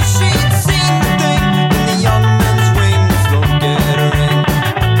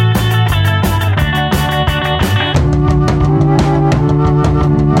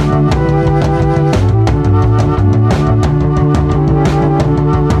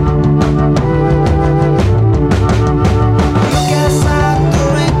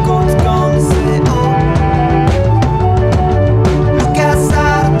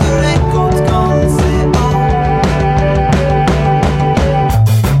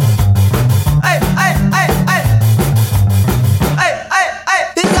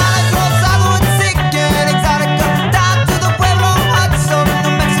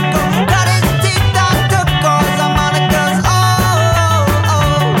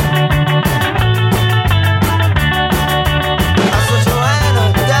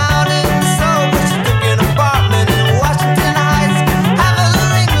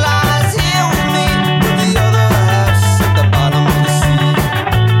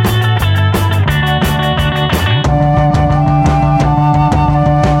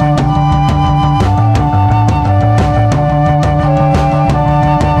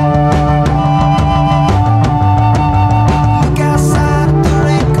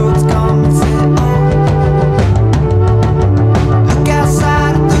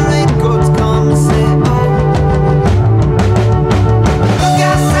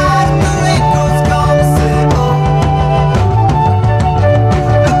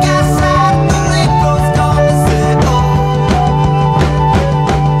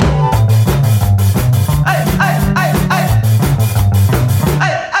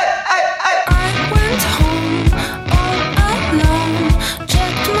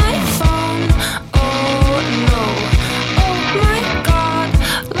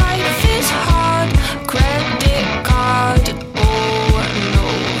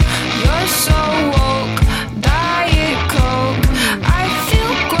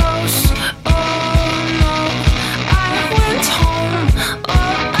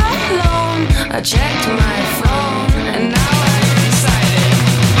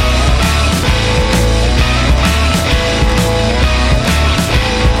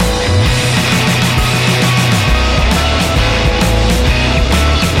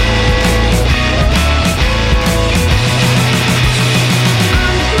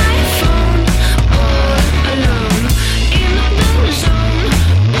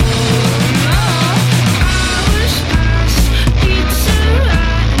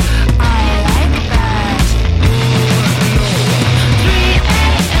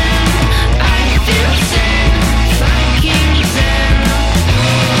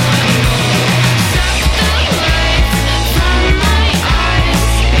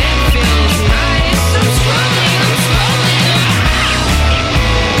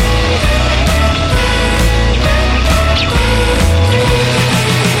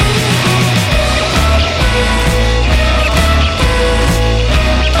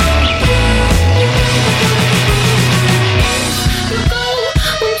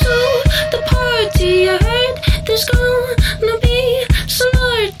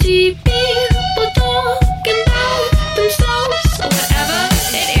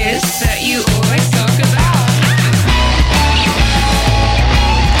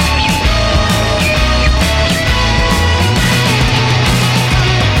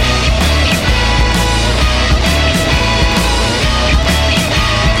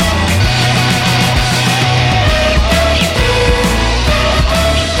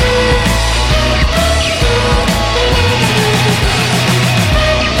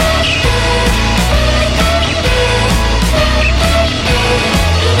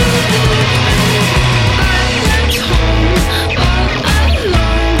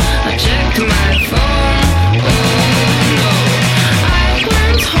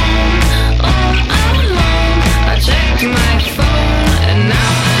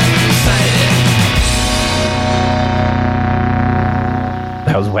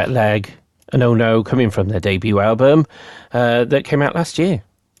Leg and Oh No coming from their debut album that came out last year.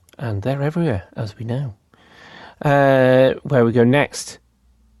 And they're everywhere, as we know. Where we go next?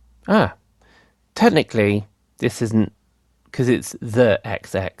 Technically, this isn't, because it's the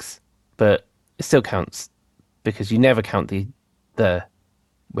XX, but it still counts, because you never count the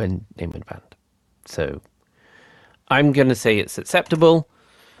when naming a band. So I'm going to say it's acceptable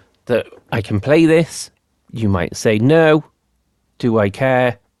that I can play this. You might say no. Do I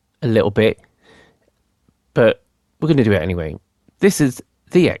care? A little bit. But we're going to do it anyway. This is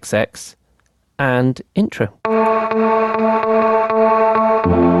the XX and Intro.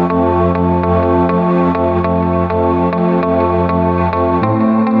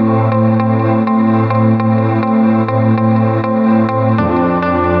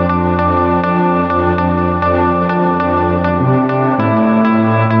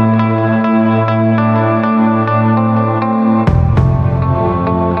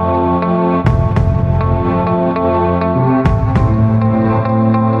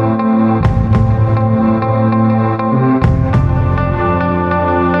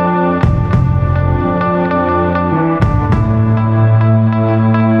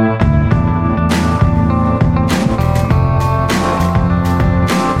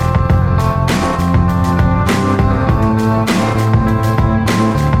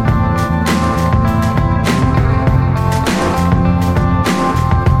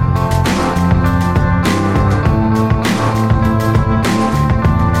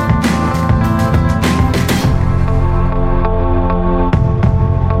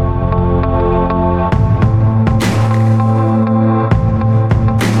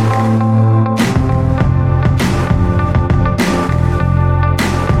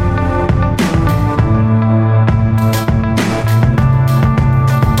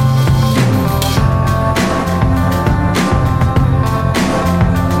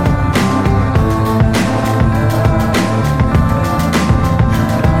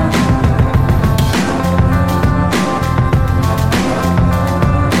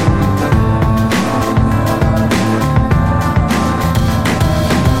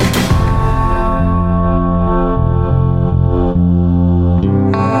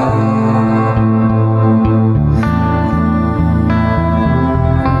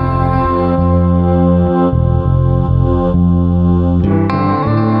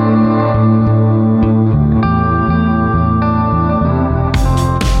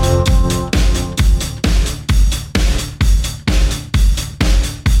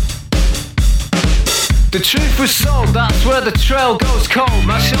 The truth was sold, that's where the trail goes cold.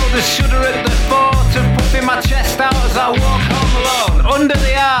 My shoulders shudder at the thought of puffing my chest out as I walk home alone. Under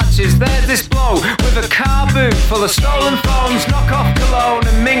the arches, there's this blow with a car boot full of stolen phones, knockoff cologne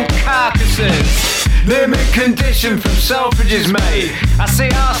and mink carcasses. They're mint condition from Selfridges, mate. I see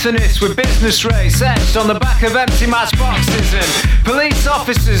arsonists with business race etched on the back of empty matchboxes, and police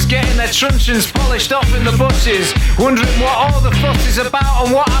officers getting their truncheons polished off in the bushes, wondering what all the fuss is about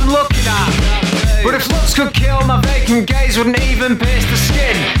and what I'm looking at. But if looks could kill, my vacant gaze wouldn't even pierce the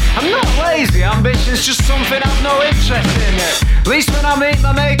skin. I'm not lazy, ambition's just something I've no interest in. At least when I meet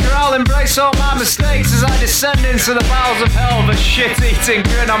my maker, I'll embrace all my mistakes as I descend into the bowels of hell with a shit-eating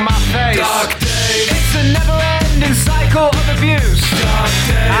grin on my face. Dark days. It's a never-ending cycle of abuse. Dark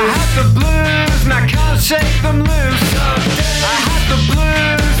days. I had the blues and I can't shake them loose. Dark days. I had the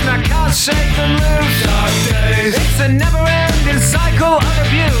blues and I can't shake them loose. Dark days. It's a never-ending cycle of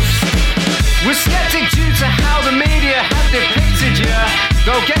abuse. We're skeptic due to how the media have depicted you.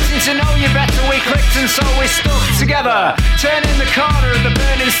 Though getting to know you better, we clicked and so we stuck together. Turning the corner of the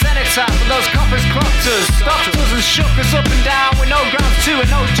burning cenotaph, and those coppers clocked us, stopped us and shook us up and down with no grounds to and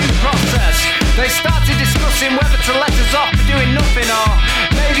no due process. They started discussing whether to let us off for doing nothing or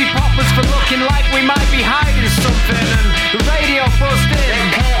maybe pop us for looking like we might be hiding something. And the radio buzzed in.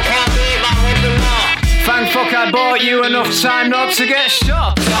 Thank fuck I bought you enough time not to get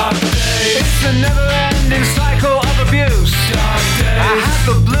shot. Dark days. It's a never-ending cycle of abuse. Dark days. I had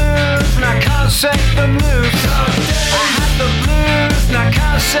the blues and I can't shake them loose. Dark days. I had the blues and I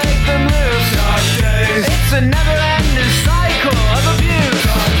can't shake them loose. Dark days. It's a never-ending cycle of abuse.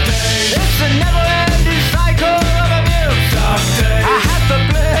 Dark days. It's a never-ending cycle of abuse. Dark days. I had the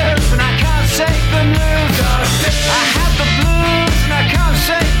blues and I can't shake them loose. Dark days. I had the blues and I can't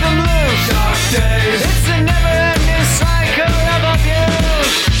shake them loose. Dark days. It's a never-ending cycle of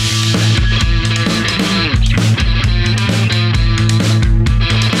abuse.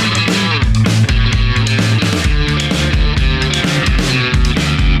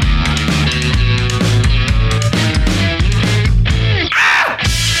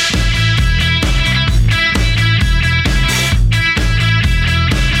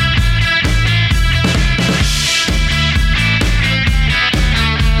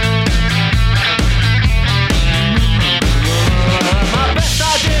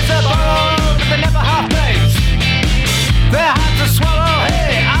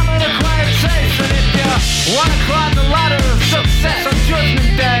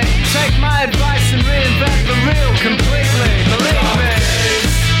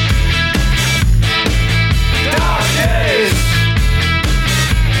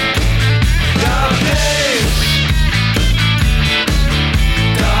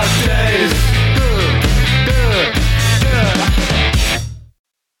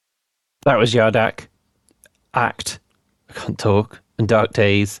 That was Yardak. Act. I can't talk. And Dark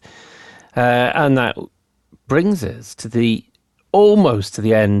Days. And that brings us to almost to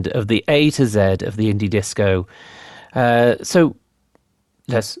the end of the A to Z of the indie disco. So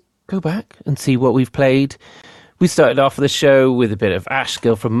let's go back and see what we've played. We started off the show with a bit of Ash,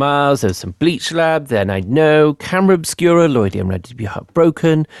 Girl from Mars, there's some Bleach Lab, Then I Know, Camera Obscura, Lloyd, I'm Ready to Be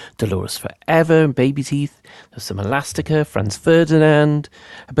Heartbroken, Dolores Forever, and Baby Teeth. There's some Elastica, Franz Ferdinand,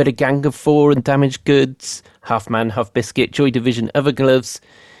 a bit of Gang of Four and Damaged Goods, Half Man, Half Biscuit, Joy Division, Other Gloves,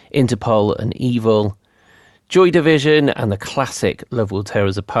 Interpol and Evil, Joy Division and the classic Love Will Tear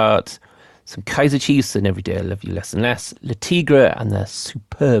Us Apart, some Kaiser Chiefs and Every Day I Love You Less and Less, La Tigre and their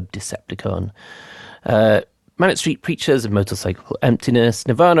superb Decepticon, Manic Street Preachers and Motorcycle Emptiness,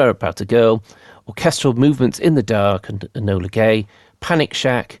 Nirvana, About a Girl, Orchestral Movements in the Dark and Enola Gay, Panic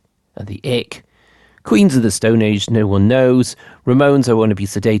Shack and The Ick, Queens of the Stone Age, No One Knows, Ramones, I Want to Be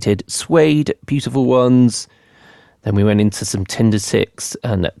Sedated, Suede, Beautiful Ones. Then we went into some Tinder Six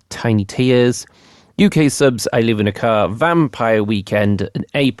and Tiny Tears, UK Subs, I Live in a Car, Vampire Weekend and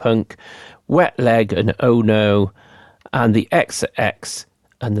A-Punk, Wet Leg and Oh No, and the XX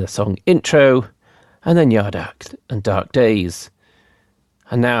and the song Intro, and then Yard Act and Dark Days.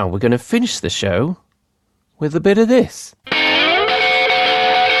 And now we're going to finish the show with a bit of this.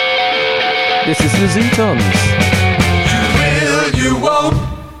 This is the Zootons. You will, you won't.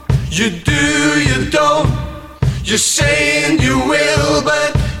 You do, you don't. You're saying you will,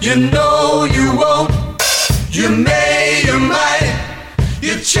 but you know you won't. You may, you might.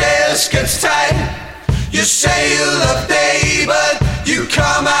 Your chest gets tight. You say you love day, but you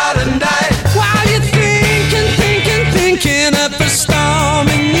come out at night. While you're thinking up a storm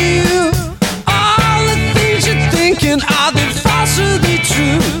in you, all the things you're thinking, are they false or they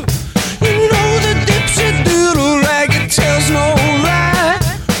true? You know the dipshit doodle rag, it tells no lie.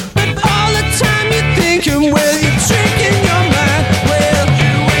 But all the time you're thinking, well, you're tricking your mind. Well,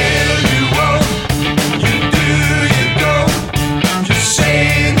 you will, you won't. You do, you don't. You're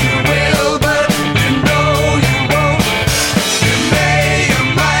saying you will, but you know you won't. You may, you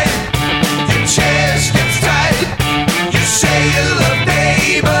might. Your chest gets tight. You say you love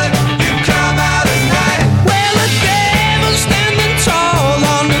day, but you come out at night. Well, the devil's standing tall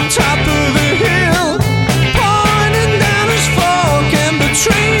on the top of the hill, pointing down his fork and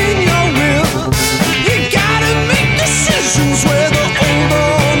betraying your will. You gotta make decisions whether old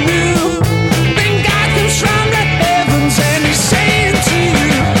or new. Then God comes from the heavens and he's saying to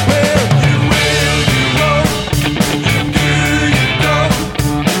you, well, you will, you won't. You do, you don't.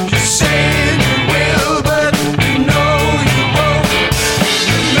 You're saying you will, but you know you won't.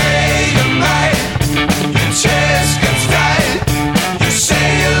 You may, you might. Your chest gets tight. You say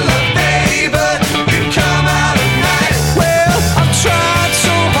you love day, but you come out at night. Well, I've tried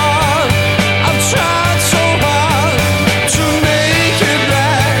so hard. I've tried so hard to make it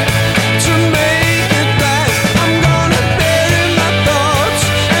right. To make it right. I'm gonna bury my thoughts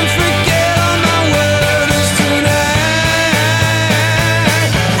and forget all my words tonight.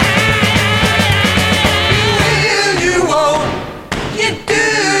 You will, you won't. You do,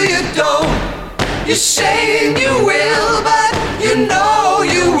 you don't. You're saying you will, but you know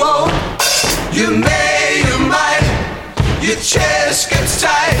you won't. You may, you might. Your chest gets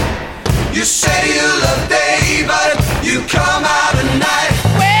tight. You say you love day, but you come out